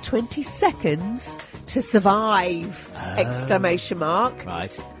takes 20 seconds to survive! Exclamation mark.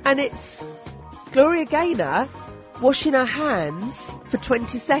 Right. And it's Gloria Gaynor washing her hands for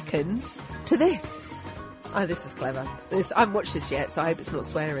 20 seconds to this. Oh, this is clever. I haven't watched this yet, so I hope it's not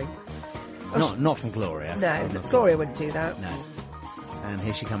swearing. Not from Gloria. No, Gloria wouldn't do that. No. And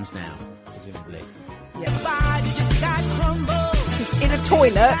here she comes now, presumably. Yeah. She's in a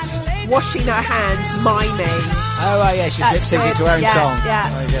toilet, washing her hands, miming. Oh, right, yeah, she's lip-syncing to her own song. Yeah.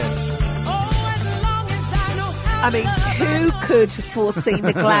 Very good. I mean, who could have foreseen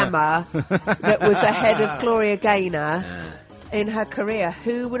the glamour that was ahead of Gloria Gaynor in her career?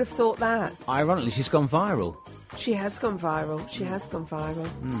 Who would have thought that? Ironically, she's gone viral. She has gone viral.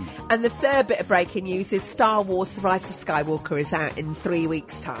 And the third bit of breaking news is Star Wars The Rise of Skywalker is out in 3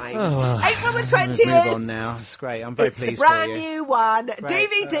 weeks' time. Oh, well. April the Let's 20th. move on now. It's great. I'm very It's pleased the brand for you. new one. Great.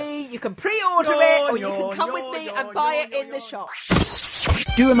 DVD. You can pre-order it or you can come with me and buy it in the shop.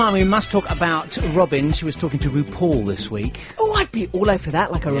 Do remind me, we must talk about Robin. She was talking to RuPaul this week. Oh, I'd be all over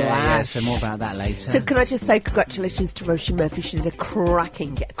that like a Yeah, rash. so more about that later. So can I just say congratulations to Roisin Murphy. She did a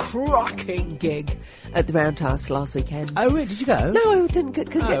cracking gig at the Roundhouse last weekend. Oh, really? Did you go? No, I couldn't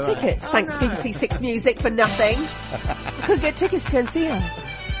get right. tickets. Thanks BBC Six Music for nothing. I couldn't get tickets to go and see her.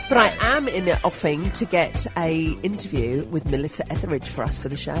 But I am in the offing to get a interview with Melissa Etheridge for us for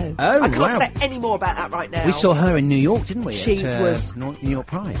the show. Oh, I can't wow. say any more about that right now. We saw her in New York, didn't we? She was New York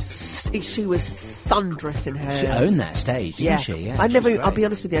Pride. She was thunderous in her. She owned that stage, didn't she? Yeah, I'll be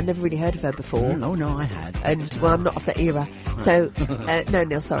honest with you, I never really heard of her before. Oh, no, I had. And, well, I'm not of that era. So, no,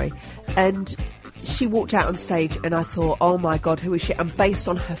 Neil, sorry. And she walked out on stage and I thought, oh my God, who is she? And based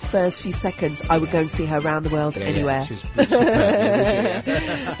on her first few seconds, I would go and see her around the world anywhere. Yeah, she's superb,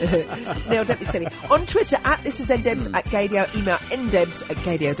 Neil, don't be silly. On Twitter, @ThisIsNDebs, @Gadio, email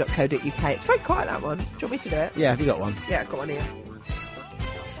ndebs@gadio.co.uk. It's very quiet, that one. Do you want me to do it? Yeah, have you got one? Yeah, I've got one here.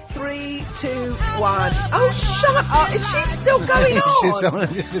 3, 2, 1. Oh, shut up! Is she still going on?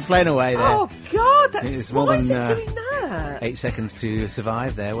 She's playing away there. Oh God, It's why more is it than, doing that? 8 seconds to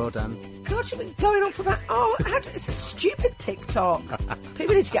survive there. Well done. God, she's been going on for about. It's a stupid TikTok.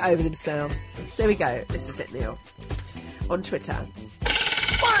 People need to get over themselves. So there we go. This is it, Neil. On Twitter.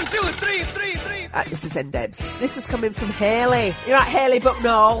 1, 2, 3, 3, 3. This is NDebs. This is coming from Haley. You're right, Haley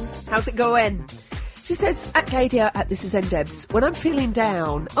Bucknall. How's it going? She says, @Gadio, @ThisIsNDebs, when I'm feeling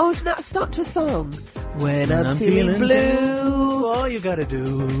down. Oh, isn't that a start to a song? When I'm feeling blue. All you gotta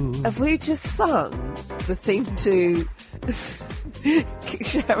do. Have we just sung the theme to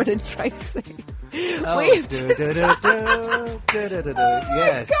Sharon and Tracy? Oh, We've just sung.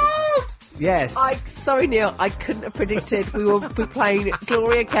 Yes. God! Yes. Sorry, Neil, I couldn't have predicted we would be playing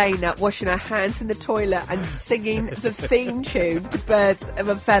Gloria Gaynor washing her hands in the toilet and singing the theme tune to Birds of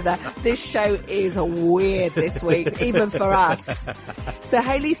a Feather. This show is weird this week, even for us. So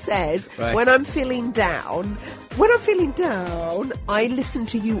Hayley says, Right. when I'm feeling down, I listen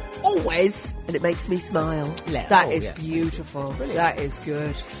to you always, and it makes me smile. Yeah. That Oh, is yeah. beautiful. Brilliant. That is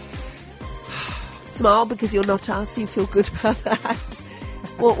good. Smile because you're not us, so you feel good about that.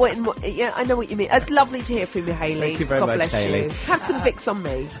 Yeah, I know what you mean. It's lovely to hear from you, Hayley. Thank you very God much, bless Hayley. you. Have some Vicks on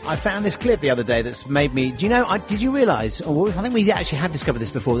me. I found this clip the other day that's made me... Do you know, did you realise, or I think we actually had discovered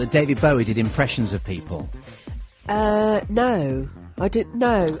this before, that David Bowie did impressions of people? No. I didn't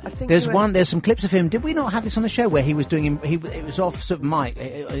know. I think There's some clips of him. Did we not have this on the show where he was doing? It was off sort of mic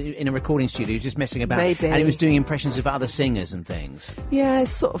in a recording studio. He was just messing about, Maybe. and he was doing impressions of other singers and things. Yeah, it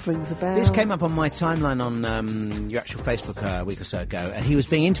sort of rings a bell. This came up on my timeline on your actual Facebook a week or so ago, and he was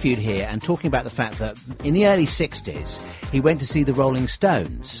being interviewed here and talking about the fact that in the early '60s he went to see the Rolling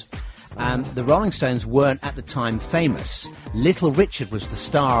Stones. The Rolling Stones weren't at the time famous. Little Richard was the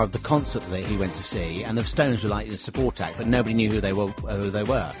star of the concert that he went to see, and the Stones were like the support act, but nobody knew who they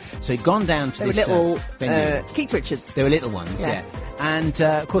were. So he'd gone down to They were this little venue. Keith Richards. They were little ones, yeah. And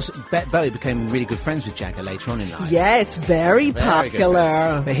of course, Bowie became really good friends with Jagger later on in life. Yes, very Very good popular.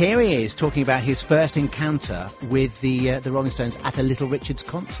 friends. But here he is talking about his first encounter with the Rolling Stones at a Little Richard's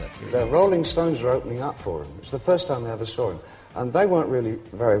concert. The Rolling Stones were opening up for him. It was the first time they ever saw him. And they weren't really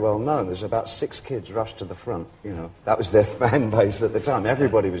very well known. There's about 6 kids rushed to the front, you know. That was their fan base at the time.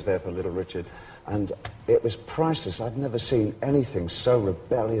 Everybody was there for Little Richard. And it was priceless. I'd never seen anything so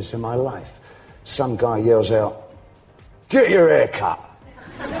rebellious in my life. Some guy yells out, "Get your hair cut!"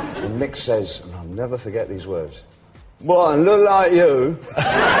 And Mick says, and I'll never forget these words, "What, and look like you?"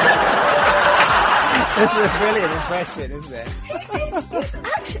 That's a brilliant impression, isn't it?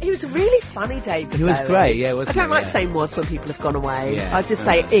 He was really funny, David. He was Bowie. great, yeah, wasn't I don't he? like Yeah. saying was when people have gone away. Yeah. I just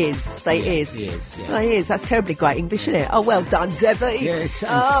say is. They Yeah, is. he is, yeah. They is. That's terribly great English, isn't it? Oh, well done, Debbie. Yes, thanks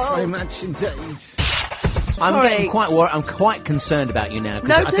Oh. very much indeed. I'm Sorry. getting quite worried. I'm quite concerned about you now,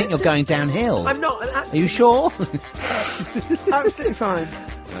 No, because I think you're going downhill. I'm not. Are you sure? Absolutely fine.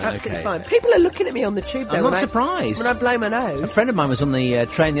 Absolutely Okay. fine. People are looking at me on the tube, though. I'm not when surprised. When I blow my nose. A friend of mine was on the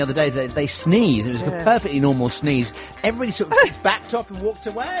train the other day. They sneezed. It was Yeah. a perfectly normal sneeze. Everybody sort of backed up and walked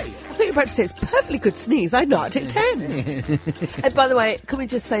away. I thought you were about to say it's a perfectly good sneeze. I knocked it 10. And by the way, can we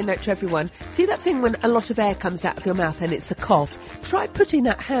just say note to everyone? See that thing when a lot of air comes out of your mouth and it's a cough? Try putting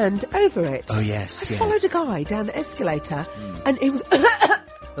that hand over it. Oh, yes, I yeah. followed a guy down the escalator and he was... And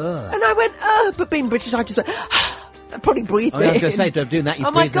I went, but being British, I just went... I probably breathed Oh, it yeah, I was going in. to say, doing that, you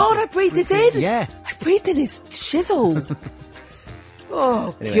Oh my breathe God, in. I breathed this in. Yeah. I breathed in his shizzle.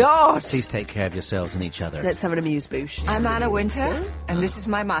 Oh, Anyway, God. Please take care of yourselves and each other. Let's have an amuse-bouche. I'm Anna Winter, and this is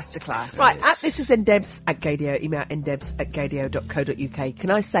my masterclass. Right, this is ndebs at Gadio. Email ndebs@gadio.co.uk.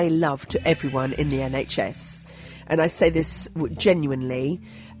 Can I say love to everyone in the NHS? And I say this genuinely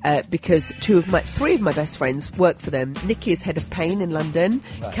because three of my best friends work for them. Nikki is head of pain in London.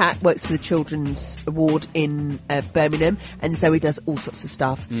 Right. Kat works for the Children's Ward in Birmingham. And Zoe does all sorts of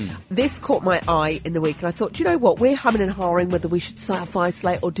stuff. This caught my eye in the week, and I thought, do you know what? We're humming and hawing whether we should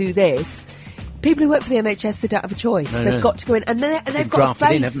self-isolate or do this. People who work for the NHS, they don't have a choice. They've got to go in, and they've got to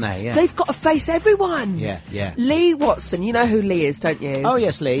face. In, haven't they? Yeah. They've got to face everyone. Yeah. Lee Watson, you know who Lee is, don't you? Oh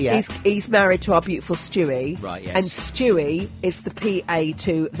yes, Lee. Yeah. He's married to our beautiful Stewie. Right. Yes. And Stewie is the PA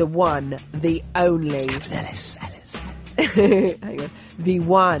to the one, the only. Ellis. Hang on. The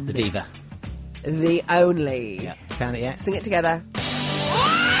one. The diva. The only. Yeah. Found it yet? Sing it together.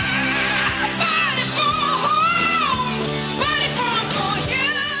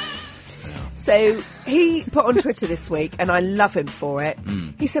 So he put on Twitter this week, and I love him for it.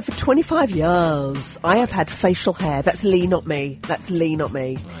 He said, for 25 years, I have had facial hair. That's Lee, not me.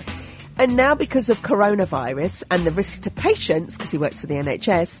 Right. And now, because of coronavirus and the risk to patients, because he works for the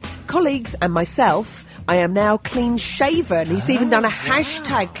NHS, colleagues and myself, I am now clean-shaven. He's even done a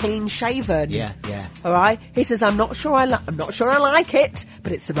hashtag clean-shaven. Yeah. All right? He says, I'm not sure I like it,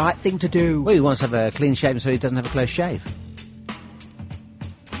 but it's the right thing to do. Well, he wants to have a clean shave so he doesn't have a close shave.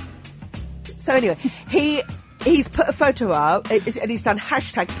 So anyway, he's put a photo up, and he's done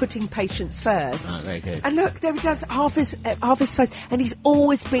hashtag putting patients first. Oh, very good. And look, there he does half his face, and he's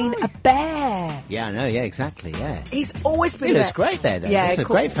always been a bear. Yeah, I know. Yeah, exactly. Yeah, he's always been. He looks great there, though. Yeah, it's a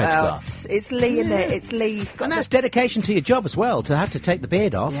great photograph. It's Lee, isn't it? It's Lee. He's got and that's dedication to your job as well. To have to take the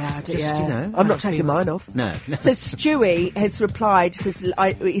beard off. Yeah, You know, I'm not taking mine off. No. So Stewie has replied.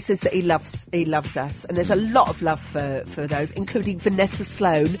 He says that he loves us, and there's a lot of love for those, including Vanessa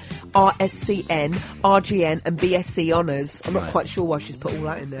Sloan, RSCN, RGN, and BSc Honours. I'm not quite sure why she's put all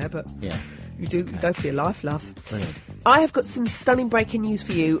that in there, but you do go for your life, love. Brilliant. I have got some stunning breaking news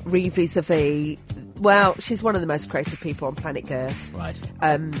for you, re vis-a-vis. Well, she's one of the most creative people on planet Earth. Right.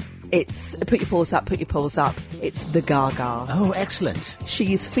 It's put your paws up. It's the Gaga. Oh, excellent.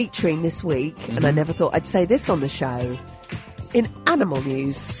 She is featuring this week, and I never thought I'd say this on the show, in Animal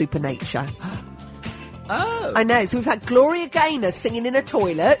News Supernature. Oh. I know. So we've had Gloria Gaynor singing in a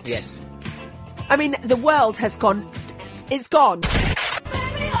toilet. Yes. I mean, the world has gone. It's gone.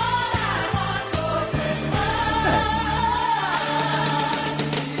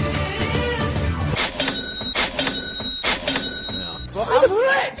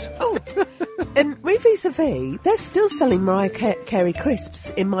 Vis-a-vis, they're still selling Mariah Carey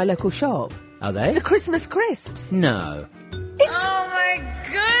crisps in my local shop. Are they? The Christmas crisps. No. Oh my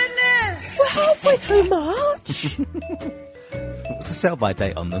goodness! We're halfway through March. What's the sell-by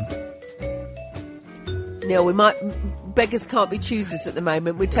date on them? Neil, beggars can't be choosers at the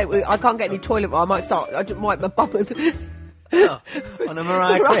moment. I can't get any toilet roll. I might wipe my bum with on a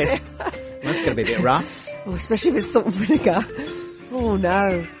Mariah crisp. That's going to be a bit rough. Oh, especially if it's salt and vinegar. Oh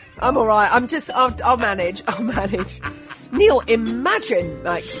no. I'm all right. I'll manage. Neil, imagine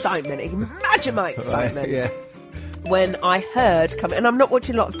my excitement. Right, yeah. When I heard and I'm not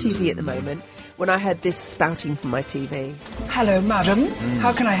watching a lot of TV at the moment, when I heard this spouting from my TV. Hello, madam.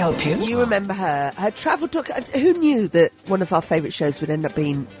 How can I help you? You remember her travel doc. Who knew that one of our favourite shows would end up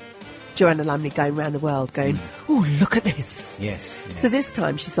being Joanna Lumley going around the world going, oh, look at this. Yes. Yeah. So this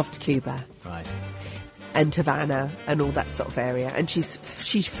time she's off to Cuba. Right. And Havana and all that sort of area, and she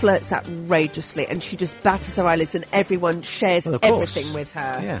flirts outrageously, and she just batters her eyelids, and everyone shares everything with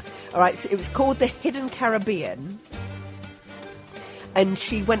her. Yeah. All right, so it was called the Hidden Caribbean, and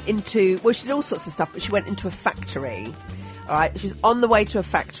she went into she did all sorts of stuff, but she went into a factory. All right, she's on the way to a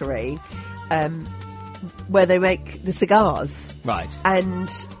factory where they make the cigars. Right.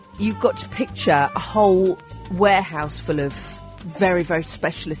 And you've got to picture a whole warehouse full of very, very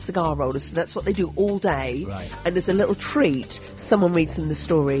specialist cigar rollers. So that's what they do all day. Right. And as a little treat, someone reads them the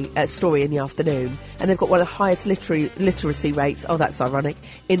story in the afternoon. And they've got one of the highest literacy rates, oh, that's ironic,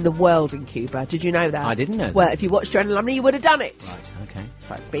 in the world in Cuba. Did you know that? I didn't know that. Well, if you watched Joanna Lumley, you would have done it. Right, okay.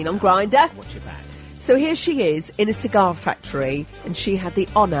 It's like being on Grindr. Watch your back. So here she is in a cigar factory, and she had the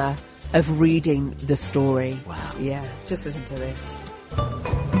honour of reading the story. Wow. Yeah, just listen to this.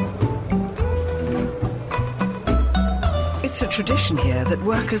 It's a tradition here that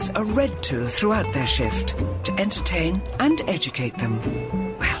workers are read to throughout their shift to entertain and educate them.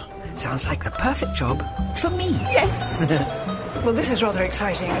 Well, sounds like the perfect job for me. Yes. Well, this is rather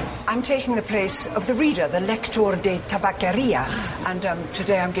exciting. I'm taking the place of the reader, the lector de tabaqueria, and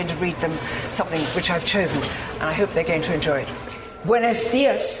today I'm going to read them something which I've chosen, and I hope they're going to enjoy it. Buenos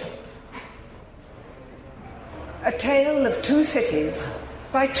dias. A Tale of Two Cities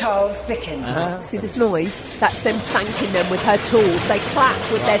by Charles Dickens. See this noise? That's them thanking them with her tools. They clap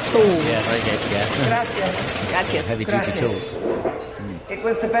with their tools. Yeah, very good, yeah. Gracias. Gracias. Heavy-duty Gracias. tools. It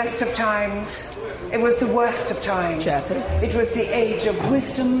was the best of times. It was the worst of times. Chirping. It was the age of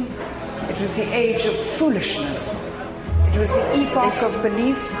wisdom. It was the age of foolishness. It was the epoch of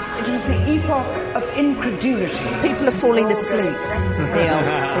belief. It was the epoch of incredulity. People are falling asleep, Neil.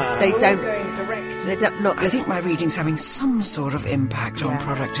 They don't. They don't not I think my reading's having some sort of impact on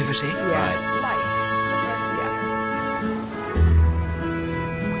productivity.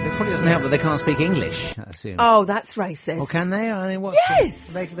 It probably doesn't help that they can't speak English, I assume. Oh, that's racist. Or can they? I mean,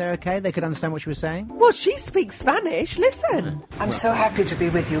 Yes! They're okay? They could understand what she was saying? Well, she speaks Spanish. Listen. I'm so happy to be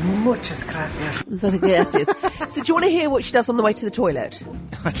with you. Muchas gracias. So do you want to hear what she does on the way to the toilet?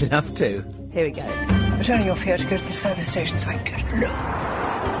 I'd love to. Here we go. I'm turning off here to go to the service station so I can get...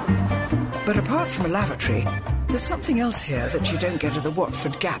 But apart from a lavatory, there's something else here that you don't get at the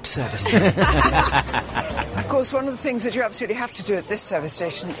Watford Gap services. Of course, one of the things that you absolutely have to do at this service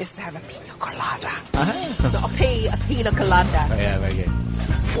station is to have a pina colada. Not a pina colada. Oh, yeah, very good.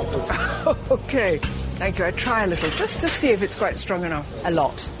 Okay, thank you. I try a little just to see if it's quite strong enough. A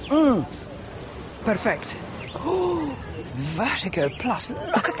lot. Perfect. Oh, Vertigo Plus.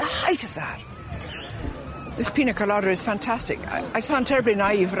 Look at the height of that. This pina colada is fantastic. I sound terribly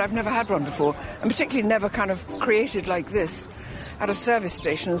naive, but I've never had one before, and particularly never kind of created like this at a service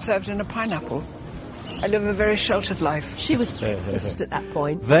station and served in a pineapple. I live a very sheltered life. She was pissed at that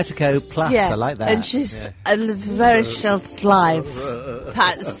point. Vertigo Plus, I like that. And she's a very sheltered life,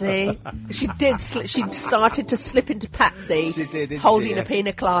 Patsy. She did. She started to slip into Patsy, She did, didn't holding she? a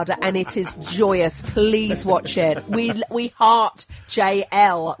pina colada, and it is joyous. Please watch it. We heart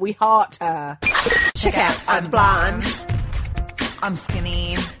JL. We heart her. Check out. I'm blonde. I'm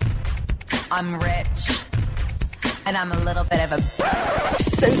skinny. I'm rich. And I'm a little bit of a...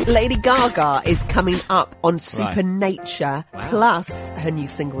 So Lady Gaga is coming up on Supernature, plus her new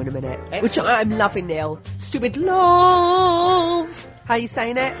single in a minute, which I'm loving, Neil. Stupid Love. How are you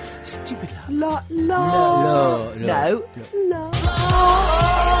saying it? Stupid Love. Love. No. Love.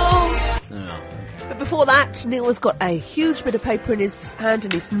 Oh. But before that, Neil has got a huge bit of paper in his hand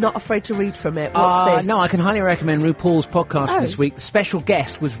and he's not afraid to read from it. What's this? No, I can highly recommend RuPaul's podcast for this week. The special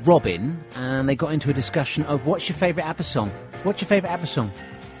guest was Robin, and they got into a discussion of what's your favourite ABBA song? What's your favourite ABBA song?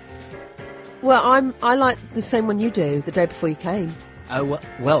 Well, I like the same one you do, The Day Before You Came. Oh,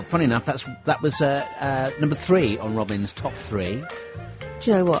 well, funny enough, that was number 3 on Robin's top 3.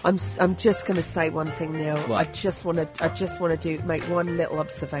 Do you know what? I'm just going to say one thing, Neil. What? I just want to make one little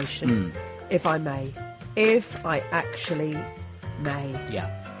observation, if I may, if I actually may. Yeah.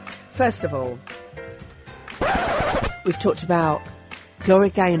 First of all, we've talked about Gloria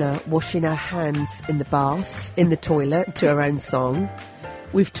Gaynor washing her hands in the bath, in the toilet, to her own song.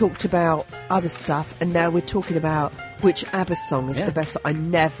 We've talked about other stuff, and now we're talking about which ABBA song is the best. I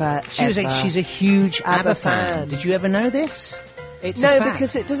never. She's a huge ABBA fan. Did you ever know this? It's a fact.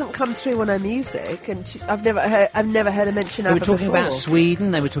 Because it doesn't come through on her music, and I've never heard her mention ABBA. They were talking before. about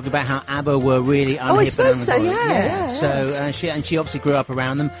Sweden. They were talking about how ABBA were really unhip. I suppose and so. unavoidable. Yeah. So she obviously grew up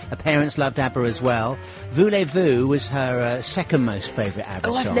around them. Her parents loved ABBA as well. Voulez-Vous was her second most favourite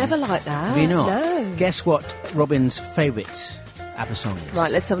ABBA song. I've never liked that. Have you not? No. Guess what Robin's favourite ABBA song is?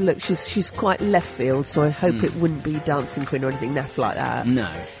 Right, let's have a look. She's quite left field, so I hope it wouldn't be Dancing Queen or anything naff like that. No.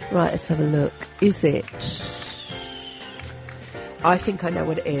 Right, let's have a look. Is it? I think I know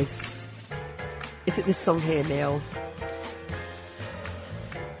what it is. Is it this song here, Neil?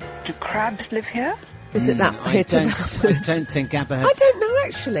 Do crabs live here? Is it that? I don't think ABBA had... I don't know,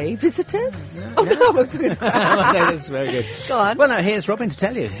 actually. Visitors? No. Oh, no, I'm doing That's very good. Go on. Well, no, here's Robin to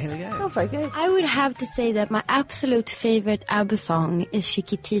tell you. Here we go. Oh, very good. I would have to say that my absolute favorite ABBA song is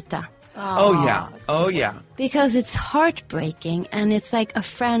Chiquitita. Oh, yeah. Oh, yeah. Because it's heartbreaking and it's like a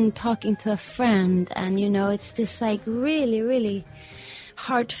friend talking to a friend, and you know, it's this like really, really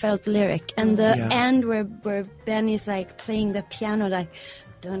heartfelt lyric. And the end where Benny's like playing the piano like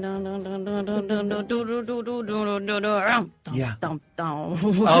Yeah.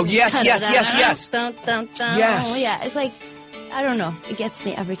 Oh yes. Yes. Yeah, it's like, I don't know, it gets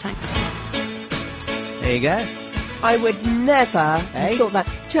me every time. There you go. I would never have thought that.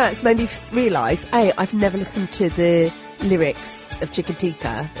 Do you know, it's made me realise, I've never listened to the lyrics of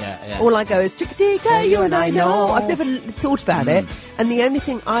Chiquitica. Yeah. All I go is, Chiquitica, you and I know. I've never thought about it. And the only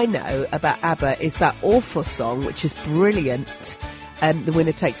thing I know about ABBA is that awful song, which is brilliant, The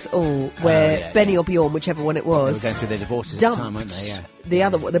Winner Takes All, where Benny or Bjorn, whichever one it was, They were going through their divorces at dumped the time, weren't they? Yeah. the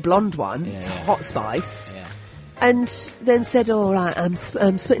other, the blonde one, Yeah. Hot Spice. Yeah. and then said, all right, I'm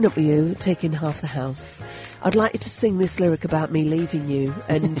splitting up with you, taking half the house. I'd like you to sing this lyric about me leaving you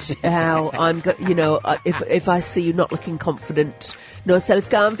and how if I see you not looking confident, no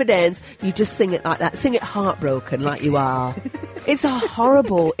self-confidence, you just sing it like that. Sing it heartbroken like you are. It's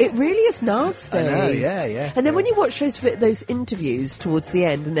horrible. It really is nasty. I know, yeah. And then when you watch those interviews towards the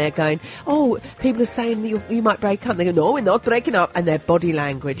end and they're going, oh, people are saying you might break up. They go, no, we're not breaking up. And their body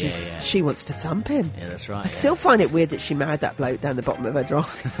language is, she wants to thump him. Yeah, that's right. I still find it weird that she married that bloke down the bottom of her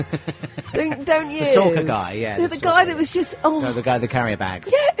drive. don't you? The stalker guy, yeah. The guy that was just, No, the guy with the carrier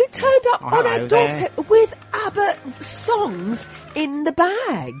bags. Yeah, who turned up on hello our doorstep with ABBA songs in the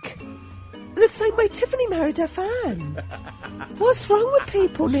bag. The same way Tiffany married her fan. What's wrong with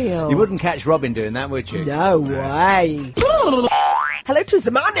people, Neil? You wouldn't catch Robin doing that, would you? No way. Hello to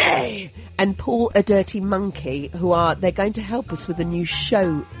Zamani and Paul a Dirty Monkey, they're going to help us with a new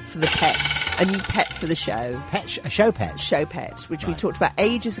show for the pet. A new pet for the show. Show pet? Show pet, which we talked about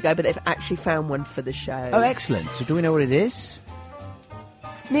ages ago, but they've actually found one for the show. Oh, excellent. So do we know what it is?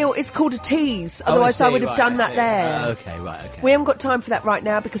 Neil, it's called a tease. Otherwise, I would have done that there. Okay, right, okay. We haven't got time for that right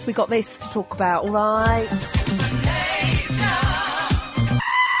now because we got this to talk about, all right?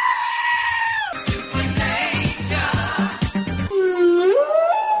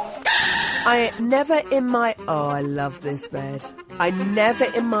 I love this bed. I never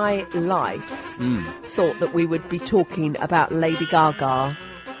in my life thought that we would be talking about Lady Gaga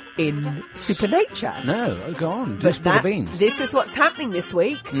in Supernature. No, go on. Do spill the beans. This is what's happening this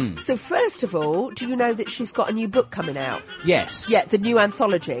week. So first of all, do you know that she's got a new book coming out? Yes. Yeah, the new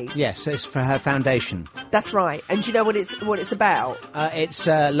anthology. Yes, it's for her foundation. That's right. And do you know what it's about? It's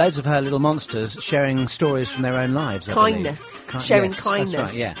loads of her little monsters sharing stories from their own lives. Kindness. Sharing kindness.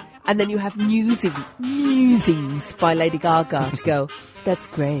 That's right, yeah. And then you have musings by Lady Gaga to go, that's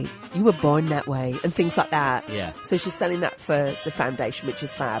great. You were born that way. And things like that. Yeah. So she's selling that for the foundation, which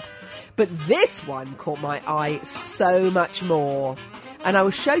is fab. But this one caught my eye so much more. And I will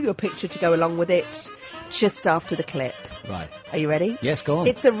show you a picture to go along with it just after the clip. Right. Are you ready? Yes, go on.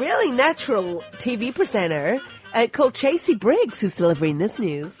 It's a really natural TV presenter called Chasey Briggs who's delivering this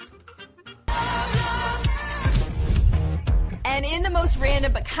news. And in the most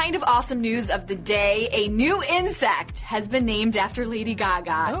random but kind of awesome news of the day, a new insect has been named after Lady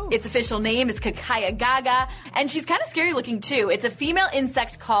Gaga. Oh. Its official name is Kakaya Gaga, and she's kind of scary looking too. It's a female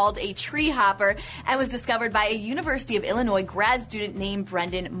insect called a tree hopper and was discovered by a University of Illinois grad student named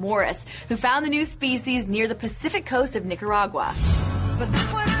Brendan Morris, who found the new species near the Pacific coast of Nicaragua.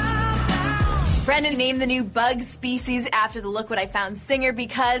 Brendan named the new bug species after the Look What I Found singer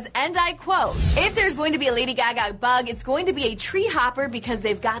because, and I quote, if there's going to be a Lady Gaga bug, it's going to be a tree hopper because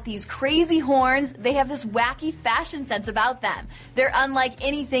they've got these crazy horns. They have this wacky fashion sense about them. They're unlike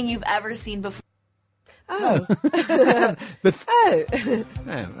anything you've ever seen before. Oh. Oh,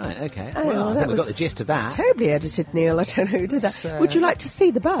 right, okay. Well, I think we got the gist of that. Terribly edited, Neil. I don't know who did that. Would you like to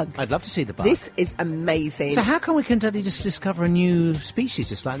see the bug? I'd love to see the bug. This is amazing. So how can we continually just discover a new species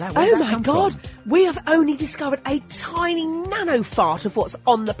just like that? Oh my God. We have only discovered a tiny nano fart of what's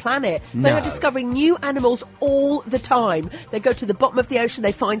on the planet. No. They are discovering new animals all the time. They go to the bottom of the ocean,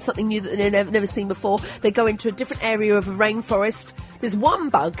 they find something new that they've never seen before. They go into a different area of a rainforest. There's one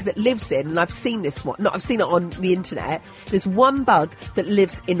bug that lives in, and I've seen this one. No, I've seen it on the internet. There's one bug that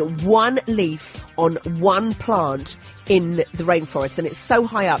lives in one leaf on one plant in the rainforest, and it's so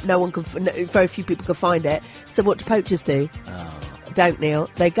high up, very few people can find it. So what do poachers do? Oh. Don't, Neil.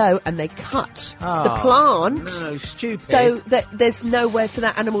 They go and they cut the plant. No, stupid. So that there's nowhere for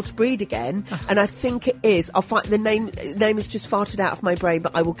that animal to breed again. And I think it is. I'll find the name is just farted out of my brain,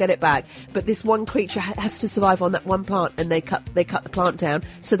 but I will get it back. But this one creature has to survive on that one plant, and they cut the plant down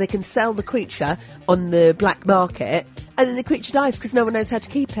so they can sell the creature on the black market. And then the creature dies because no one knows how to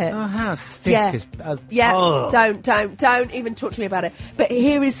keep it. Oh, how thick is... Don't even talk to me about it. But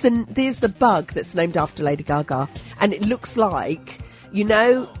here's the bug that's named after Lady Gaga. And it looks like,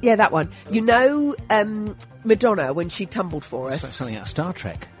 that one. Madonna, when she tumbled for us. It's like something out of Star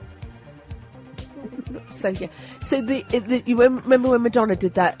Trek. So you remember when Madonna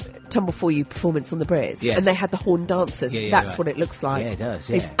did that Tumble For You performance on the Brits? Yes. And they had the horn dancers. That's right. What it looks like. Yeah, it does,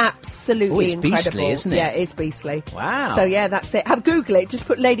 yeah. It's absolutely incredible. Beastly, isn't it? Yeah, it is beastly. Wow. So yeah, that's it. Have a Google it. Just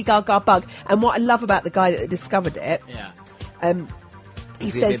put Lady Gaga bug. And what I love about the guy that discovered it, he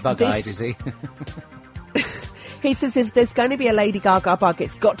says, a bit bug-eyed, is he? He says if there's going to be a Lady Gaga bug,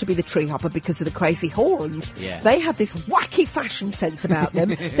 it's got to be the tree hopper because of the crazy horns. Yeah. They have this wacky fashion sense about them.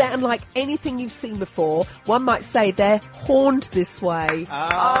 They're unlike anything you've seen before. One might say they're horned this way.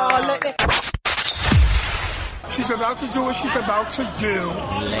 Oh, look. She's about to do what she's about to do.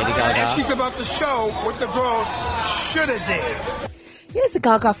 Lady Gaga. And she's about to show what the girls should have did. Here's a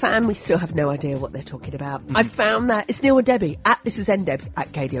Gaga fan. We still have no idea what they're talking about. I found that. It's Neil and Debbie at This Is NDebs at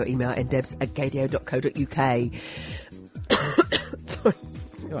Gadio. Email ndebs@gadio.co.uk.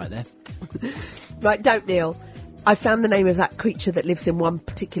 You're right there. Right, don't Neil. I found the name of that creature that lives in one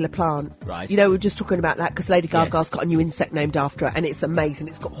particular plant. Right. You know, we were just talking about that because Lady Gaga's got a new insect named after her, and it's amazing.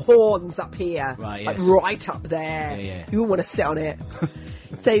 It's got horns up here. Right, like yes. right up there. Yeah. You wouldn't want to sit on it.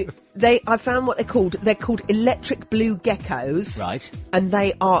 So I found what they're called. They're called electric blue geckos. Right. And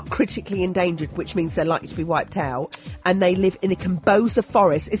they are critically endangered, which means they're likely to be wiped out. And they live in the Kamboza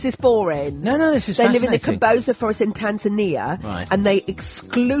forest. Is this boring? No, this is They live fascinating. in the Kamboza forest in Tanzania. Right. And they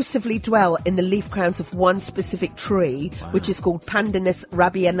exclusively dwell in the leaf crowns of one specific tree, which is called Pandanus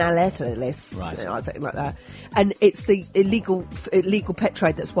rabianalethalis. Right. Something like that. And it's the illegal pet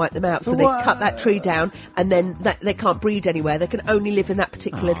trade that's wiped them out. So they cut that tree down, and then they can't breed anywhere. They can only live in that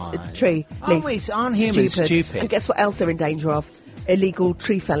particular tree. Aren't humans stupid? And guess what else they're in danger of? Illegal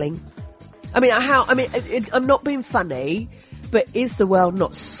tree felling. I'm not being funny, but is the world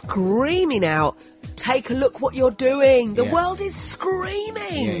not screaming out, take a look what you're doing? The world is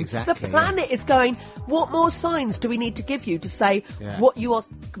screaming. Yeah, exactly, the planet is going, what more signs do we need to give you to say what you are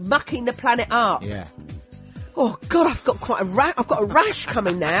mucking the planet up? Yeah. Oh, God, I've got I've got a rash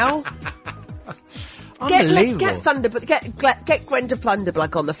coming now. Unbelievable. Get Thunderbug, get Grenda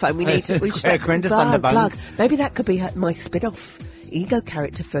Thunderbug on the phone. We need to. We should Grenda Thunderbug. Maybe that could be my spin-off ego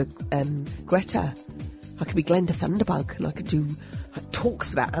character for Greta. I could be Glenda Thunderbug, and I could do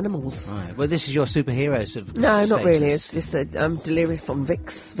talks about animals. Right. Well, this is your superhero sort of No, not status. really. It's just that I'm delirious on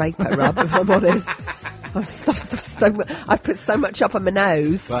Vicks vapor rub. If I'm honest, I've put so much up on my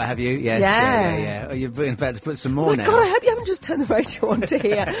nose. Right, have you? Yes. Yeah. Yeah. Oh, you're about to put some more Oh my now. God, I hope you haven't just turned the radio on to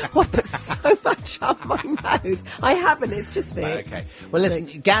hear. Oh, I've put so much up my nose. I haven't. It's just Vicks. Right, okay. Well, listen,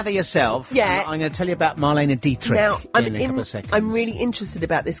 gather yourself. Yeah. I'm going to tell you about Marlene Dietrich Now, in a couple of seconds. I'm really interested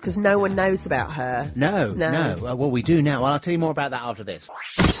about this because no one knows about her. No. Well, we do now. Well, I'll tell you more about that after this.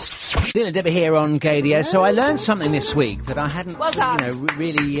 Neil and Debbie here on Gadio. So I learned something this week that I hadn't,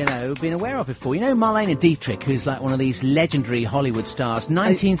 really, been aware of before. You know, Marlene Dietrich, who's like one of these legendary Hollywood stars,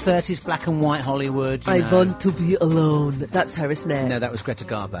 1930s black and white Hollywood. I want to be alone. That's her, isn't it? No, that was Greta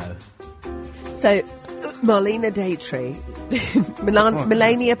Garbo. So, Marlene Dietrich,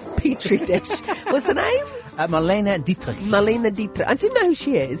 Melania Petri Dish. What's her name? Marlene Dietrich. Marlene Dietrich. I didn't know who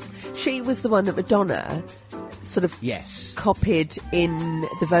she is. She was the one that Madonna sort of copied in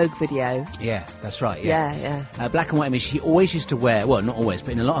the Vogue video. Yeah, that's right. Yeah. Black and white image. She always used to wear, well, not always,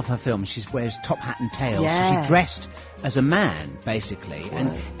 but in a lot of her films, she wears top hat and tails. Yeah. So she dressed as a man, basically.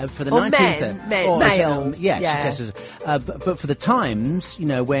 And for the Or 19th... male. She dressed as but for the times,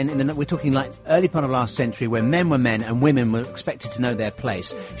 when we're talking like early part of last century, when men were men and women were expected to know their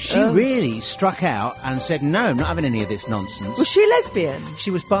place, she really struck out and said, no, I'm not having any of this nonsense. Was she lesbian? She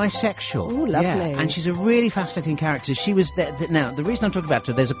was bisexual. Oh, lovely. Yeah, and she's a really fascinating character. She was now, the reason I'm talking about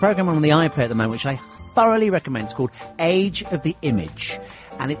her, there's a program on the iPlayer at the moment which I thoroughly recommend. It's called Age of the Image.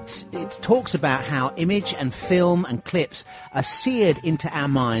 And it talks about how image and film and clips are seared into our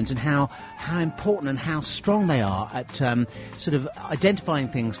minds and how important and how strong they are at sort of identifying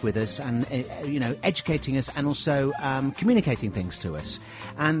things with us and, educating us and also communicating things to us.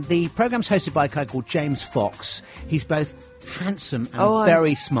 And the program's hosted by a guy called James Fox. He's both handsome and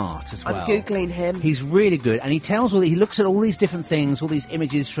very smart as well. I'm Googling him. He's really good, and he looks at all these different things, all these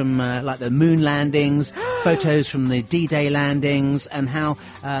images from like the moon landings, photos from the D-Day landings, and how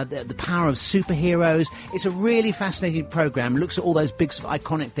the power of superheroes. It's a really fascinating program. Looks at all those big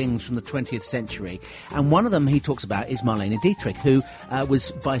iconic things from the 20th century, and one of them he talks about is Marlene Dietrich, who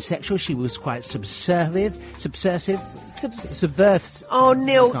was bisexual. She was quite subversive. Oh,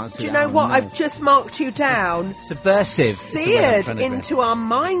 Neil, do you know what? I've just marked you down. Subversive. Seared into our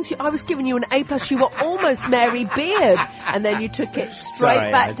minds. I was giving you an A+. You were almost Mary Beard, and then you took it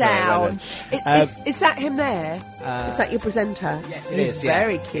straight back down. Is that him there? Is that your presenter? Yes, it is. He's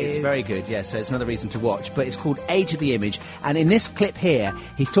very cute. It's very good, yes. So it's another reason to watch. But it's called Age of the Image. And in this clip here,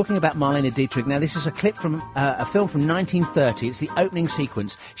 he's talking about Marlene Dietrich. Now, this is a clip from a film from 1930. It's the opening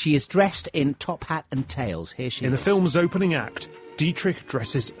sequence. She is dressed in top hat and tails. Here she is. In the film's opening act, Dietrich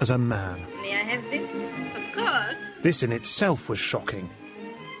dresses as a man. May I have this? Of course. This in itself was shocking.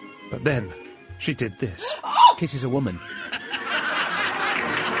 But then, she did this. Kisses a woman.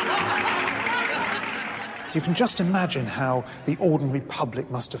 You can just imagine how the ordinary public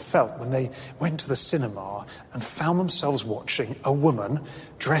must have felt when they went to the cinema and found themselves watching a woman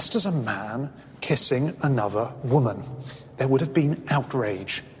dressed as a man kissing another woman. There would have been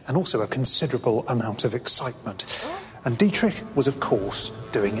outrage and also a considerable amount of excitement. And Dietrich was, of course,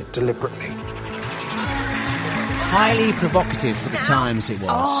 doing it deliberately. Highly provocative for the times it was.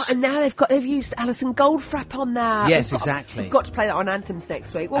 Oh, and now they've used Alison Goldfrapp on that. Yes, exactly. We've got to play that on Anthems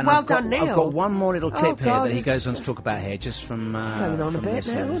next week. Well, And well done, Neil. I've got one more little clip here God. that he goes on to talk about here, just from... It's going on a bit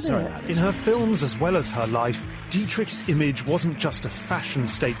now, isn't it? In her films as well as her life, Dietrich's image wasn't just a fashion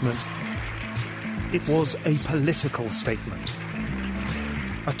statement. It was a political statement.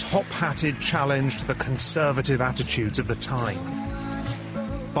 A top-hatted challenge to the conservative attitudes of the time.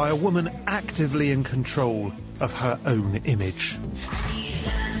 By a woman actively in control of her own image.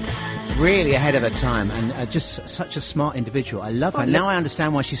 Really ahead of her time, and just such a smart individual. I love her. Now I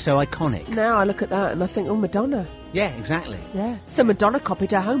understand why she's so iconic. Now I look at that and I think, oh, Madonna. Yeah, exactly. Yeah. So Madonna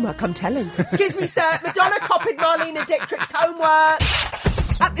copied her homework, I'm telling. Excuse me, sir. Madonna copied Marlene Dietrich's homework.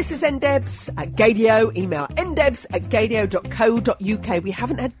 This is NDebs at Gadio. Email ndebs@gadio.co.uk. We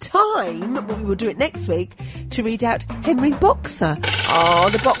haven't had time, but we will do it next week, to read out Henry Boxer. Oh,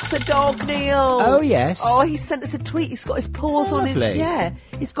 the Boxer dog, Neil. Oh, yes. Oh, he sent us a tweet. He's got his paws on lovely.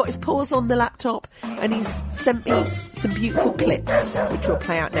 he's got his paws on the laptop, and he's sent me some beautiful clips, which we'll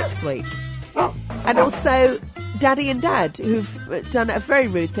play out next week. And also Daddy and Dad, who've done a very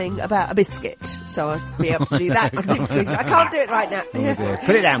rude thing about a biscuit. So I'll be able to do that on next week. I can't do it right now.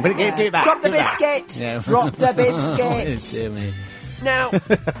 Put it down. Give it back. Drop the Give it back. biscuit. Yeah. Drop the biscuit. Oh, dear me. Now,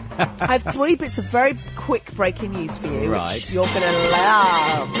 I have 3 bits of very quick breaking news for you, Right. which you're going to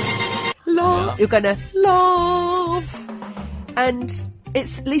love. You're going to love. And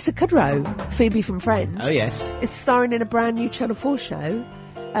it's Lisa Kudrow, Phoebe from Friends. Oh, yes. Is starring in a brand new Channel 4 show,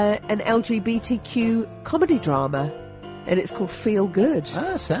 an LGBTQ comedy drama, and it's called Feel Good.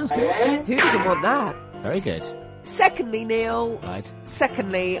 Oh, sounds good. Who doesn't want that? Very good. Secondly, Neil. Right.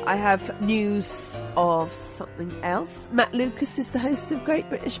 Secondly, I have news of something else. Matt Lucas is the host of Great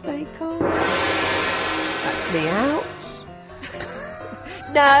British Bake Off. That's me out.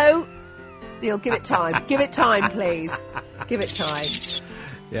 No. Neil, give it time. Give it time, please. Give it time.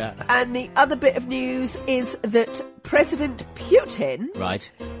 Yeah. And the other bit of news is that President Putin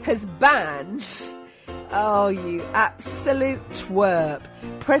Right. has banned... Oh, you absolute twerp.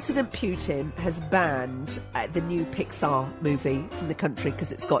 President Putin has banned the new Pixar movie from the country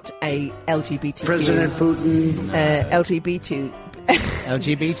because it's got a LGBTQ... President Putin. LGBT...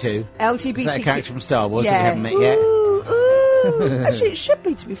 LGB2. LGBTQ... Is that a character from Star Wars that Yeah. we haven't met yet? Actually, it should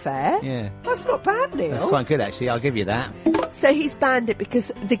be, to be fair. Yeah. That's not bad, Neil. That's quite good, actually. I'll give you that. So he's banned it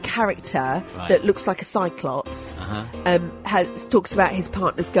because the character Right. that looks like a cyclops talks about his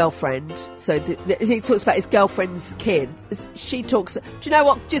partner's girlfriend. So he talks about his girlfriend's kid. She talks... Do you know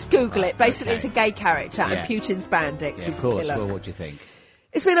what? Just Google it. Basically, it's a gay character, Yeah. and Putin's banned it because Yeah, he's of course. a killer. Well, what do you think?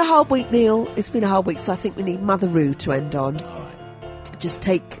 It's been a hard week, Neil. It's been a hard week, so I think we need Mother Roo to end on. All right. Just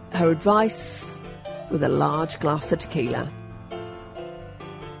take her advice with a large glass of tequila.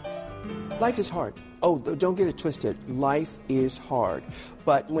 Life is hard. Oh, don't get it twisted. Life is hard.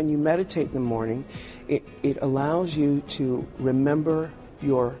 But when you meditate in the morning, it allows you to remember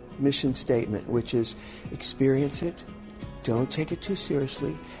your mission statement, which is experience it, don't take it too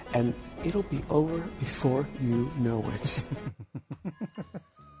seriously, and it'll be over before you know it.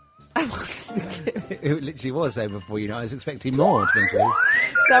 It literally was there before, you know. I was expecting more, to be true.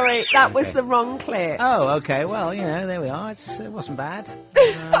 Sorry, that was the wrong clip. Oh, okay. Well, you know, there we are. It wasn't bad.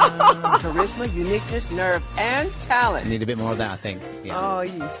 Charisma, uniqueness, nerve, and talent. Need a bit more of that, I think. Yeah. Oh,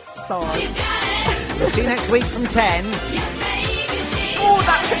 you sod. We'll see you next week from 10. Oh,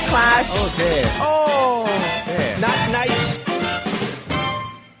 that's a clash. Oh, dear. Oh. Yeah. Not nice.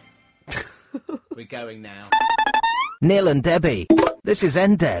 We're going now. Neil and Debbie, this is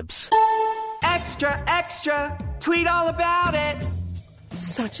NDebs. Extra, extra, tweet all about it.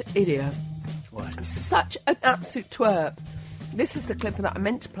 Such an idiot. What? Such an absolute twerp. This is the clip that I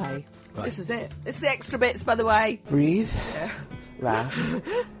meant to play. Right. This is it. This is the extra bits, by the way. Breathe, Yeah. laugh,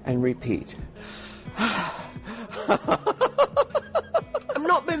 and repeat. I'm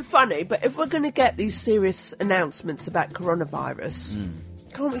not being funny, but if we're going to get these serious announcements about coronavirus,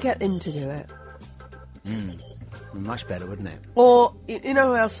 can't we get them to do it? Much better, wouldn't it? Or, you know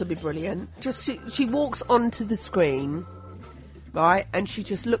who else would be brilliant? Just she walks onto the screen, right, and she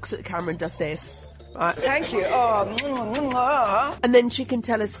just looks at the camera and does this, right? Thank you. Oh, and then she can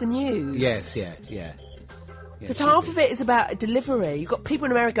tell us the news. Yes, yeah. Because half of it is about a delivery. You've got people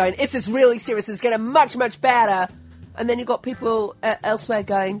in America going, this is really serious, it's getting much, much better. And then you've got people elsewhere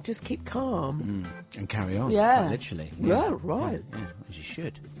going, just keep calm. And carry on. Yeah. Literally. Yeah, right. Yeah, as you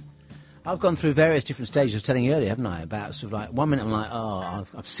should. I've gone through various different stages. I was telling you earlier, haven't I? About sort of like, 1 minute I'm like,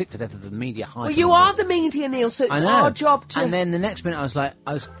 I'm sick to death of the media hype. Well, you are the media, Neil, so it's our job to... And then the next minute I was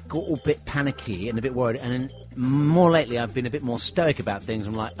got all a bit panicky and a bit worried. And then more lately I've been a bit more stoic about things.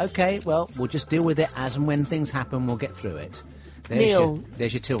 I'm like, OK, well, we'll just deal with it as and when things happen, we'll get through it. Neil,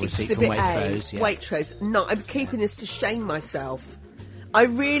 there's your till receipt from Waitrose. Yeah. Waitrose. No, I'm keeping this to shame myself. I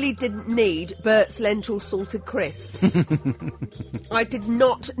really didn't need Bert's lentil salted crisps. I did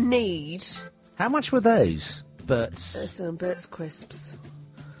not need... How much were those, Bert's? Bert's crisps.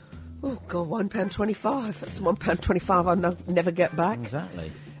 Oh, God, £1.25. That's £1.25 I'll never get back.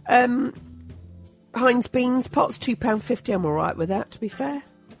 Exactly. Heinz beans pots, £2.50. I'm all right with that, to be fair.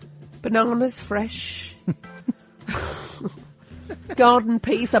 Bananas, fresh. Garden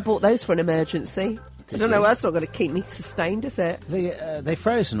peas, I bought those for an emergency. I don't know, that's not going to keep me sustained, is it? They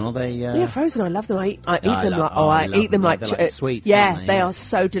frozen or they... Yeah, frozen, I love them. I eat them like... They're like sweets, yeah, aren't they are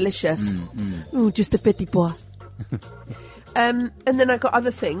so delicious. Oh, just a petit bois. And then I got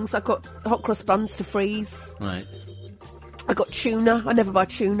other things. I got hot cross buns to freeze. Right. I got tuna. I never buy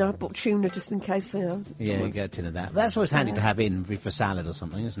tuna. I bought tuna just in case. Yeah, you get a tin of that. That's always handy to have in for salad or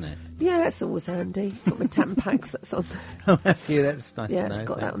something, isn't it? Yeah, that's always handy. Got my Tampax, that's on there. Oh, yeah, that's nice to know. Yeah, it's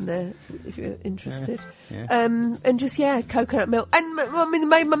got that on there if you're interested. Yeah. And just, coconut milk. And, I mean,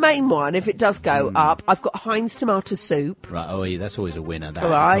 my main one, if it does go up, I've got Heinz tomato soup. Right, oh, yeah, that's always a winner. That.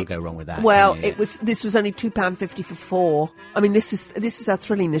 Right. You can't go wrong with that. Well, this was only £2.50 for 4. I mean, this is how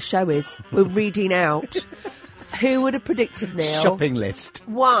thrilling this show is. We're reading out... Who would have predicted, Neil? Shopping list.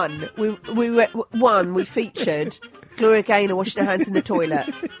 One, we featured Gloria Gaynor washing her hands in the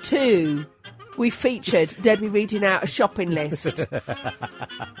toilet. 2, we featured Debbie reading out a shopping list.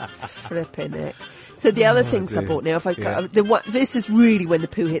 Flipping it. So the other things I bought now, this is really when the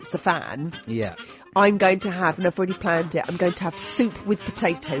poo hits the fan. Yeah. I'm going to have, and I've already planned it, I'm going to have soup with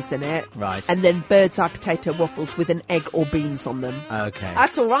potatoes in it. Right. And then bird's eye potato waffles with an egg or beans on them. Okay.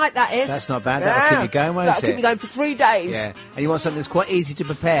 That's all right, that is. That's not bad. That'll keep you going, won't it? That'll keep me going for 3 days. Yeah. And you want something that's quite easy to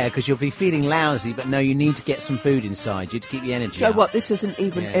prepare because you'll be feeling lousy, but no, you need to get some food inside you to keep your energy Do you know up. what? This isn't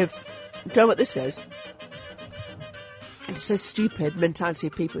even Do you know what this is? It's so stupid. The mentality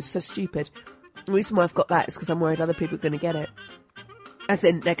of people is so stupid. The reason why I've got that is because I'm worried other people are going to get it. As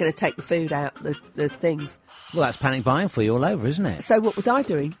in, they're going to take the food out, the things. Well, that's panic buying for you all over, isn't it? So what was I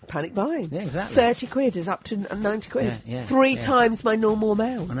doing? Panic buying. Yeah, exactly. 30 quid is up to 90 quid. Yeah, 3 times my normal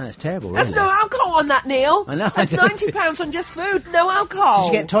amount. I know, it's terrible, That's really. no alcohol on that, Neil. I know. That's £90 on just food, no alcohol.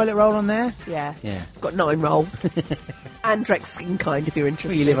 Did you get toilet roll on there? Yeah. Yeah. Got 9 roll. Andrex Skin Kind, if you're interested.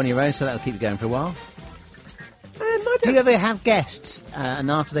 Well, you live on your own, so that'll keep you going for a while. Do you ever have guests, and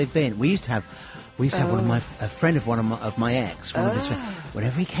after they've been... We used to have a friend of one of my ex.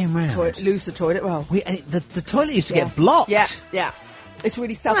 Whenever he came round, lose the toilet roll. The toilet used to get blocked. Yeah. It's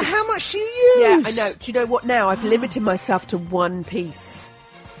really selfish. Well, how much do you use? Yeah, I know. Do you know what? Now I've limited myself to 1 piece.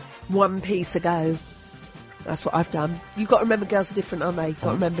 1 piece a go. That's what I've done. You've got to remember, girls are different, aren't they? You've got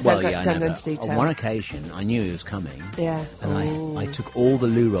to remember, don't go into detail. On one occasion, I knew he was coming. Yeah. And I took all the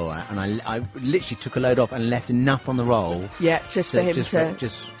loo roll out, and I literally took a load off and left enough on the roll. Yeah, just for him to...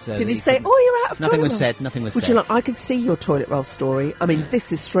 so did he say, you're out of Nothing toilet was roll? said, nothing was Would said. you like, I could see your toilet roll story. I mean,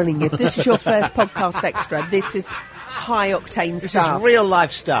 this is thrilling. If this is your first podcast extra, this is high-octane stuff. This is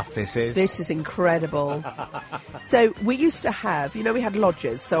real-life stuff, this is. This is incredible. So we used to have, we had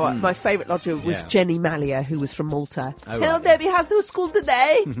lodgers. So my favourite lodger was Jenny Mallier, who was from Malta. Hello, Debbie, how's the school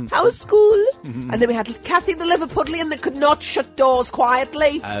today? How was school? And then we had Kathy the Liverpudlian that could not shut doors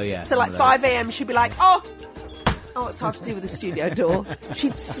quietly. Oh, yeah. So like 5 a.m, she'd be like, oh, it's hard to do with the studio door.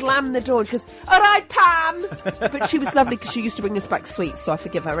 She'd slam the door and she goes, all right, Pam. But she was lovely because she used to bring us back sweets, so I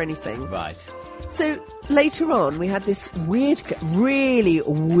forgive her anything. Right. So later on, we had this really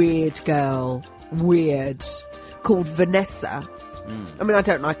weird girl, called Vanessa. I mean, I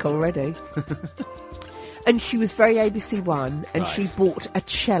don't like her already. And she was very ABC One, and she bought a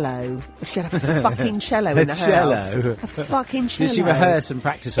cello. She had a fucking cello in the house. A fucking cello. Did she rehearse and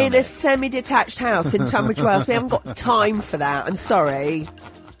practice on it? In a semi-detached house in Tunbridge Wells. We haven't got time for that. I'm sorry.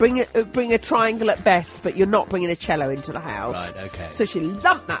 Bring a triangle at best, but you're not bringing a cello into the house. Right, okay. So she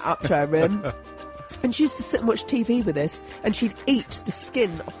lumped that up to her room. And she used to sit and watch TV with us, and she'd eat the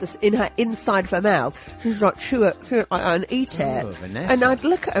skin of this in her inside of her mouth. She'd like chew it like that and eat it. Vanessa. And I'd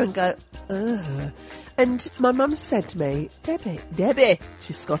look at her and go, ugh. And my mum said to me, Debbie,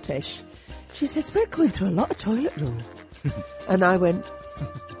 she's Scottish. She says, we're going through a lot of toilet roll. And I went,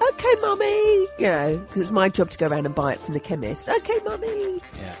 Okay, Mummy. You know, because it's my job to go around and buy it from the chemist. Okay, Mummy.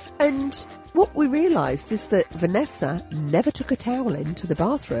 Yeah. And what we realised is that Vanessa never took a towel into the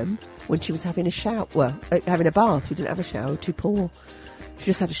bathroom when she was having a shower. Well, having a bath. We didn't have a shower, too poor.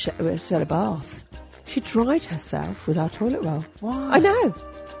 She just had a bath. She dried herself with our toilet roll. Why?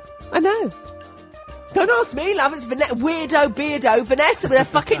 I know. Don't ask me, love. It's weirdo beardo Vanessa with her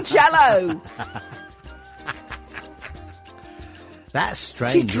fucking Jello. That's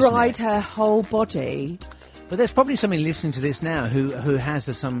strange. She dried isn't it? her whole body. But there's probably somebody listening to this now who has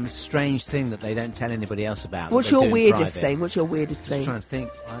some strange thing that they don't tell anybody else about. What's your weirdest thing? What's your weirdest thing? I'm trying to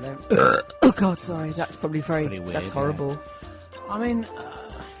think. I don't. Oh God, sorry. That's probably pretty weird. That's horrible. Yeah. I mean,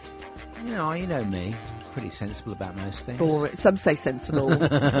 you know me. Pretty sensible about most things. Boring. Some say sensible.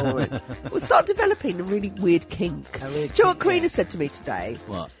 Boring. We'll start developing a really weird kink. Do you know what Karina said to me today?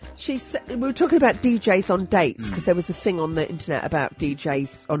 What? She said, we were talking about DJs on dates because there was a thing on the internet about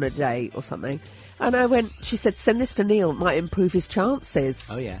DJs on a date or something. And she said, send this to Neil, it might improve his chances.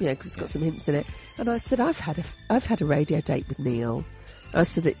 Oh, yeah. Yeah, because it's got some hints in it. And I said, I've had a radio date with Neil. I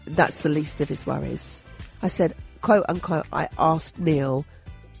said, that's the least of his worries. I said, quote unquote, I asked Neil,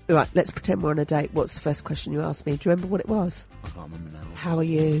 right, let's pretend we're on a date. What's the first question you asked me? Do you remember what it was? I can't remember now. How are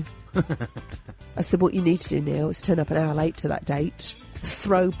you? I said, what you need to do, Neil, is turn up an hour late to that date,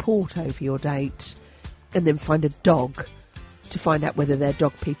 throw port over your date, and then find a dog to find out whether they're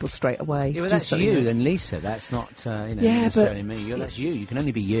dog people straight away. Yeah, but that's you and Lisa. That's not necessarily me. That's you. You can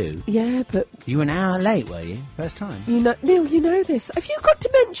only be you. Yeah, but... You were an hour late, were you? First time? Neil, you know this. Have you got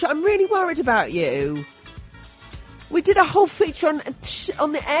dementia? I'm really worried about you. We did a whole feature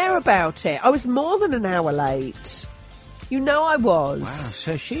on the air about it. I was more than an hour late. You know I was. Wow,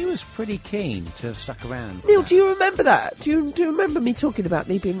 so she was pretty keen to have stuck around. Neil, do you remember that? Do you remember me talking about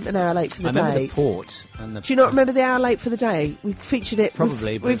me being an hour late for the I day? remember the port. And the do you not remember the hour late for the day? We featured it.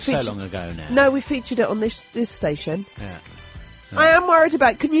 Probably, but it's so long ago now. No, we featured it on this station. Yeah. I am worried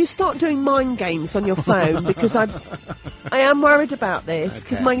about... Can you start doing mind games on your phone? Because I am worried about this.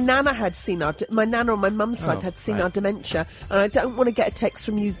 Because my nana had my nana on my mum's side had senile dementia, and I don't want to get a text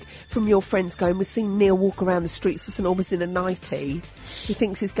from your friends going, we've seen Neil walk around the streets of St Albans in a nightie. He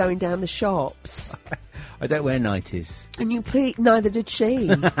thinks he's going down the shops. I don't wear nighties. Can you please... Neither did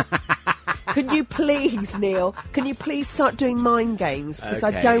she. Can you please, Neil? Can you please start doing mind games? Because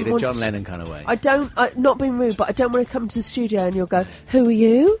I don't in want... a John Lennon kind of way. Not being rude, but I don't want to come to the studio and you'll go, who are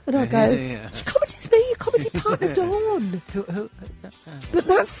you? And I'll go, it's me, your comedy partner, Dawn. But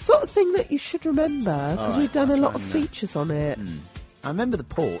that's the sort of thing that you should remember, because we've done a lot of features on it. I remember the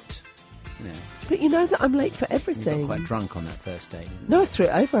port, But you know that I'm late for everything. You got quite drunk on that first date. No, I threw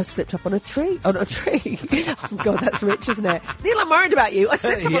it over. I slipped up on a tree. Oh, God, that's rich, isn't it? Neil, I'm worried about you. I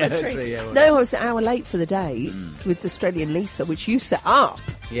slipped up on a tree. No, I was an hour late for the date with Australian Lisa, which you set up.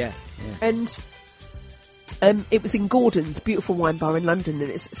 Yeah. And it was in Gordon's, beautiful wine bar in London,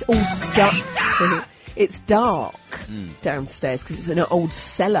 and it's all dark. It's dark downstairs because it's in an old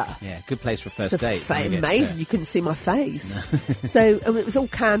cellar. Yeah, good place for a first date. Amazing, you couldn't see my face. No. So it was all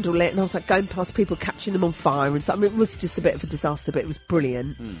candlelit, and I was like going past people, catching them on fire and stuff. I mean, it was just a bit of a disaster, but it was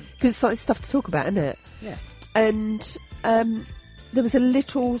brilliant because it's like stuff to talk about, isn't it? Yeah. And there was a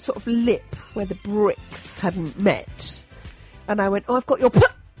little sort of lip where the bricks hadn't met, and I went, "Oh, I've got your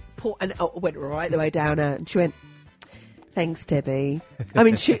port," and I went right the way down her, and she went, "Thanks, Debbie." I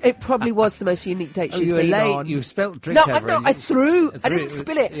mean, it probably was the most unique date she's been late. on. You spelt drink over. No, I threw. I didn't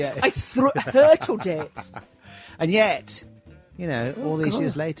spill it. Yeah. I hurtled it. And yet, all these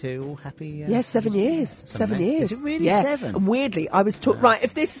years later, all happy. 7 years. 7 years. Is it really 7? And weirdly, I was taught. Right,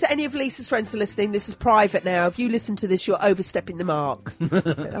 if this is any of Lisa's friends are listening, this is private now. If you listen to this, you're overstepping the mark.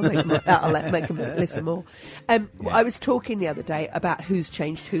 I'll make them listen more. I was talking the other day about who's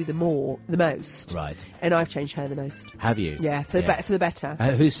changed who the most. Right. And I've changed her the most. Have you? Yeah, for the better.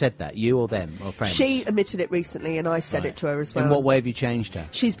 Who said that? You or them or friends? She admitted it recently, and I said it to her as well. In what way have you changed her?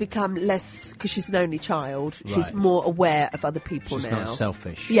 She's become less, because she's an only child. Right. She's more aware of other people she's now. Not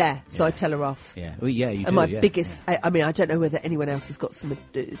selfish. Yeah, so I tell her off. Yeah, well, yeah, you do. And my biggest, I mean, I don't know whether anyone else has got some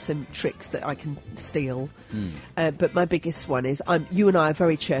tricks that I can steal, but my biggest one is you and I are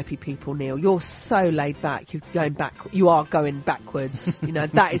very chirpy people, Neil. You're so laid back. You are going backwards.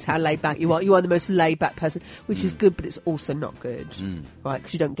 That is how laid back you are. You are the most laid back person, which is good, but it's also not good, right?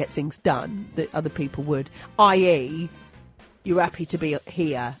 Because you don't get things done that other people would. I.e., you're happy to be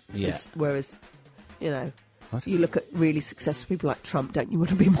here, whereas, What? You look at really successful people like Trump, don't you want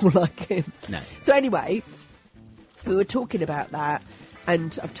to be more like him? No. So anyway, we were talking about that,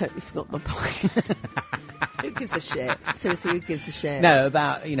 and I've totally forgotten my point. Who gives a shit? Seriously, who gives a shit? No,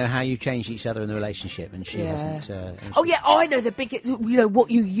 about how you changed each other in the relationship, and she hasn't. Oh yeah, I know the big. What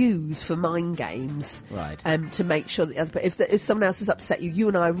you use for mind games, right? To make sure that the other. If someone else has upset you, you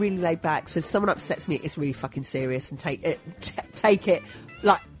and I are really laid back. So if someone upsets me, it's really fucking serious, and take it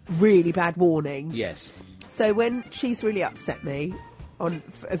like really bad warning. Yes. So when she's really upset me on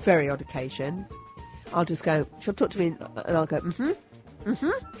a very odd occasion, I'll just go. She'll talk to me, and I'll go,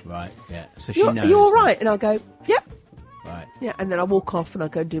 Right. Yeah. So she knows. You're all right, and I'll go, yep. Right. Yeah, and then I'll walk off and I'll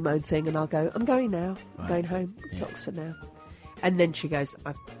go and do my own thing, and I'll go, I'm going now. I'm going home to Oxford now. And then she goes,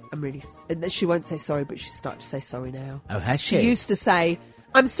 I'm really... And then she won't say sorry, but she's started to say sorry now. Oh, has she? She used to say,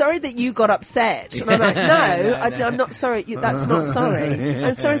 I'm sorry that you got upset. And I'm like, no, I'm not sorry. That's not sorry.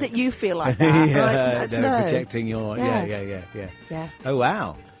 I'm sorry that you feel like that. Projecting your... Yeah. Oh,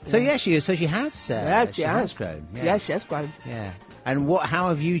 wow. So, she has grown. Yeah, she has grown. Yeah. And how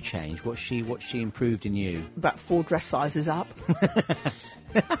have you changed? What's she improved in you? About 4 dress sizes up.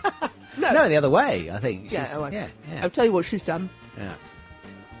 No, the other way, I think. I'll tell you what she's done. Yeah.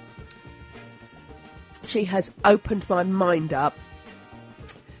 She has opened my mind up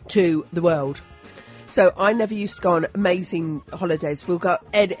to the world. So I never used to go on amazing holidays. We'll go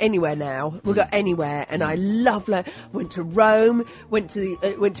anywhere now. We'll go anywhere, and I love. Went to Rome, went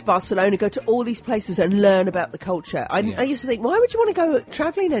to Barcelona, go to all these places and learn about the culture. I used to think, why would you want to go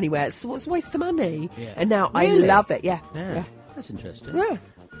travelling anywhere? It's a waste of money. Yeah. And now really? I love it. Yeah, that's interesting. Yeah.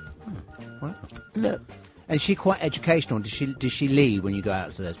 Wow. No. And is she quite educational? Does she lead when you go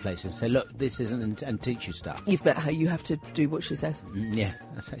out to those places and say, look, this isn't, and teach you stuff? You've met her. You have to do what she says. Yeah,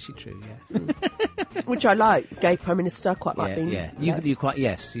 that's actually true. Yeah. Which I like. Gay Prime Minister, quite like being. Yeah, you quite,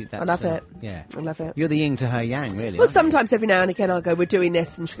 yes. I love it. Yeah. I love it. You're the yin to her yang, really. Well, sometimes every now and again I'll go, we're doing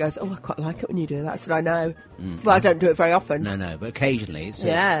this, and she goes, oh, I quite like it when you do that. I said, I know. Well, I don't do it very often. No, but occasionally. It's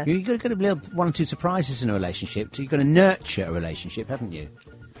yeah. You've got to be one or two surprises in a relationship, so you've got to nurture a relationship, haven't you?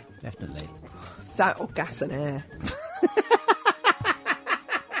 Definitely. That or gas and air.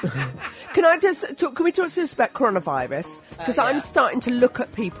 Can we talk just about coronavirus? Because I'm starting to look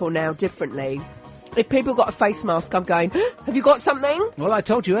at people now differently. If people got a face mask, I'm going, have you got something? Well, I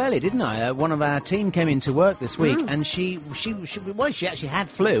told you earlier, didn't I? One of our team came into work this week, and she actually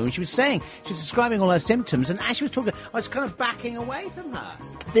had flu, and she was describing all her symptoms, and as she was talking, I was kind of backing away from her.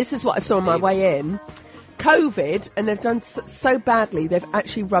 This is what I saw on my way in. COVID, and they've done so badly, they've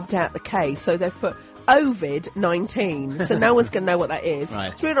actually rubbed out the K, so they've put Ovid-19, so no one's going to know what that is.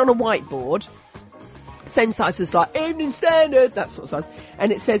 Right. It's written on a whiteboard, same size as like Evening Standard, that sort of size,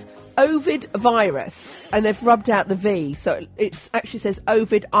 and it says Ovid virus, and they've rubbed out the V, so it actually says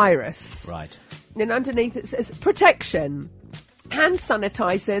Ovid iris. Right. And then underneath it says protection, hand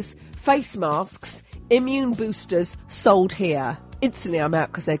sanitisers, face masks, immune boosters sold here. Instantly I'm out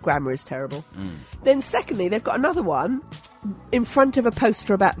because their grammar is terrible. Then secondly, they've got another one in front of a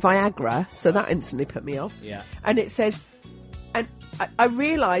poster about Viagra, so that instantly put me off. Yeah. And it says, and I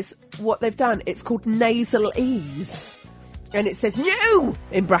realise what they've done, it's called nasal ease. And it says new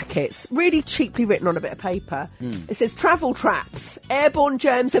in brackets, really cheaply written on a bit of paper. It says travel traps, airborne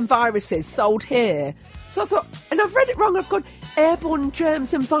germs and viruses sold here. So I thought, and I've read it wrong, I've gone airborne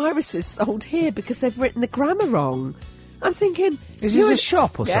germs and viruses sold here because they've written the grammar wrong. I'm thinking, is this a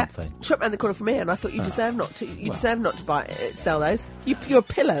shop or something? Shop around the corner from here, and I thought you deserve not to. Deserve not to buy it, sell those. You're a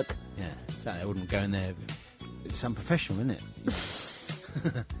pillock. Yeah, exactly. I wouldn't go in there. It's unprofessional, isn't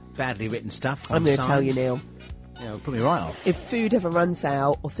it? Badly written stuff. I'm going to tell you, Neil. Yeah, put me right off. If food ever runs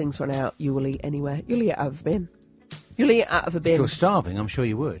out or things run out, you will eat anywhere. You'll eat out of a bin. You'll eat out of a bin. If you're starving, I'm sure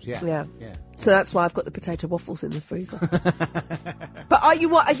you would. Yeah. Yeah. So that's why I've got the potato waffles in the freezer. But are you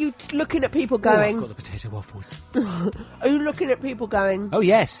looking at people going... I've got the potato waffles. Are you looking at people going... Oh,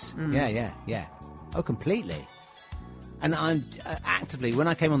 yes. Yeah. Oh, completely. And I'm actively, when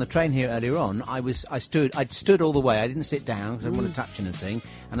I came on the train here earlier on, I'd stood all the way. I didn't sit down because I didn't want to touch anything.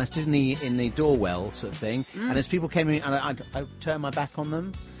 And I stood in the doorwell sort of thing. And as people came in, and I turned my back on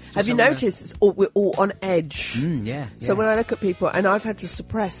them. Have you noticed we're all on edge? Yeah. So when I look at people, and I've had to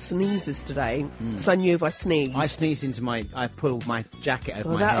suppress sneezes today, so I knew if I sneezed... I sneezed I pulled my jacket over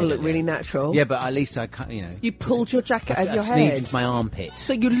my head. That'll look really natural. Yeah, but at least I You pulled your jacket over your head? I sneezed into my armpit.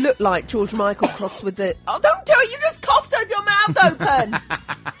 So you look like George Michael crossed with the... Oh, don't do it! You just coughed and your mouth open!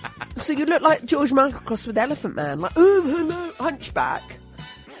 So you look like George Michael crossed with Elephant Man, like, oh, hello, hunchback.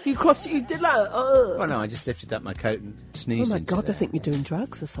 You did that. Oh no, I just lifted up my coat and sneezed. Oh my God, I think you're doing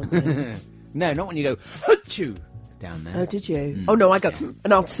drugs or something. No, not when you go, hachoo, down there. Oh, did you? Oh no, I go,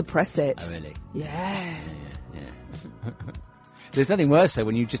 and I'll suppress it. Oh, really? Yeah. There's nothing worse, though,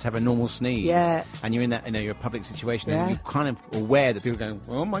 when you just have a normal sneeze. Yeah. And you're in that, you're a public situation, Yeah. and you're kind of aware that people are going,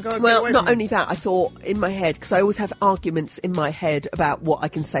 oh, my God, get Well, away not from only that, I thought in my head, because I always have arguments in my head about what I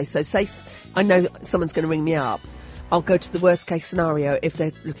can say. So say I know someone's going to ring me up. I'll go to the worst case scenario if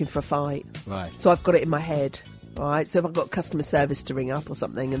they're looking for a fight. Right. So I've got it in my head. All right, so if I've got customer service to ring up or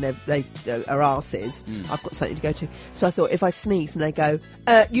something and they are arses, I've got something to go to. So I thought if I sneeze and they go,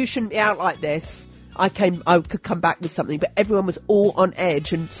 you shouldn't be out like this, I could come back with something. But everyone was all on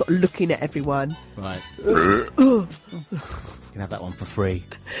edge and sort of looking at everyone. Right. You can have that one for free.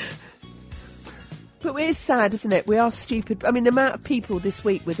 But it is sad, isn't it? We are stupid. I mean, the amount of people this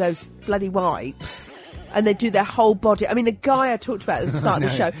week with those bloody wipes... And they do their whole body. I mean, the guy I talked about at the start of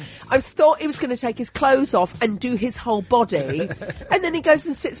the show, I thought he was going to take his clothes off and do his whole body. And then he goes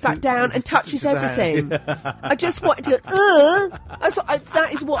and sits back down and touches everything. I just wanted to... that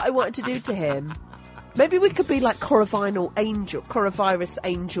is what I wanted to do to him. Maybe we could be like coronavirus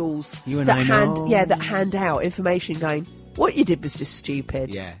angels that hand out information going, what you did was just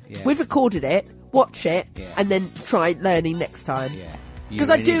stupid. Yeah. We've recorded it, watch it, and then try learning next time. Yeah. Because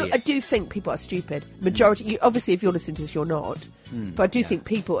I do think people are stupid. Majority, obviously, if you're listening to this, you're not. But I do think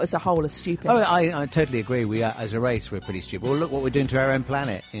people as a whole are stupid. Oh, I totally agree. We are, as a race, we're pretty stupid. Well, look what we're doing to our own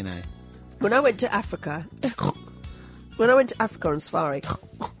planet, you know. When I went to Africa on safari,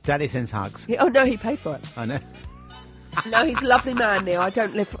 Daddy sends hugs. he paid for it. I know. No, he's a lovely man, Neil. I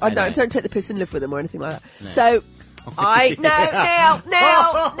don't take the piss and live with him or anything like that. No. So. Neil,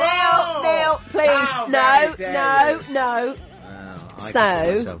 please, no. I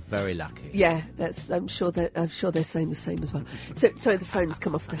consider myself very lucky. Yeah, I'm sure they're saying the same as well. So sorry, the phone's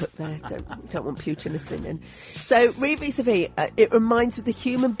come off the hook there. Don't want Putin listening in. So Re Vis-a-Vis, it reminds me of the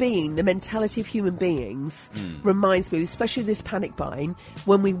human being, the mentality of human beings. Reminds me, especially this panic buying,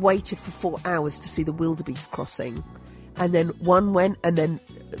 when we waited for 4 hours to see the wildebeest crossing. And then one went, and then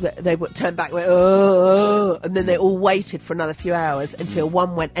they turned back, went, oh, and then they all waited for another few hours until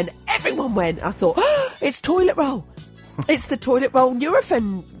one went, and everyone went. I thought, it's toilet roll. It's the toilet roll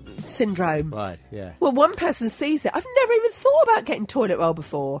Nurofen syndrome. Right, yeah. Well, one person sees it. I've never even thought about getting toilet roll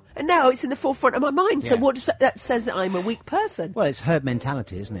before. And now it's in the forefront of my mind. So what does that says that I'm a weak person? Well, it's herd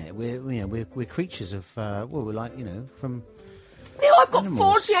mentality, isn't it? We're creatures of, we're like, from... Neil, I've got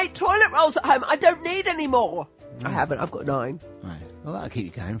animals. 48 toilet rolls at home. I don't need any more. I haven't. I've got 9. Right. Well, that'll keep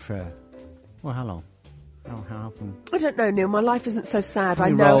you going for, how long? How often? I don't know, Neil. My life isn't so sad. How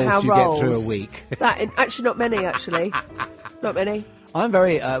I many know rolls how do you rolls. get through a week? Actually, not many. Not many. I'm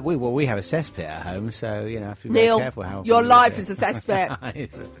very. We have a cesspit at home, so you have to be Neil, very careful how. your life is a cesspit.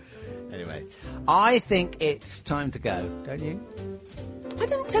 Anyway, I think it's time to go. Don't you? I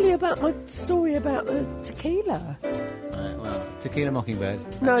didn't tell you about my story about the tequila. Right, well, Tequila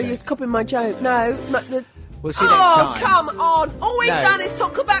Mockingbird. No, you're copying my joke. No, we'll see next time. Oh, come on! All we've done is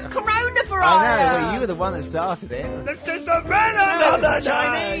talk about coronavirus. I know. Well, you were the one that started it. This is the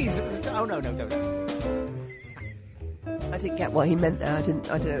Chinese. Oh no, don't. I didn't get what he meant there. I don't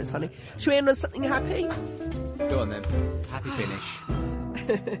know. It was funny. Should we end on something happy? Go on then. Happy finish.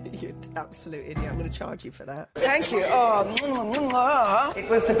 You're an absolute idiot. I'm going to charge you for that. Thank you. Oh, it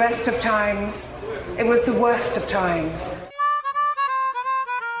was the best of times. It was the worst of times.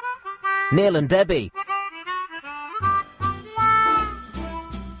 Neil and Debbie.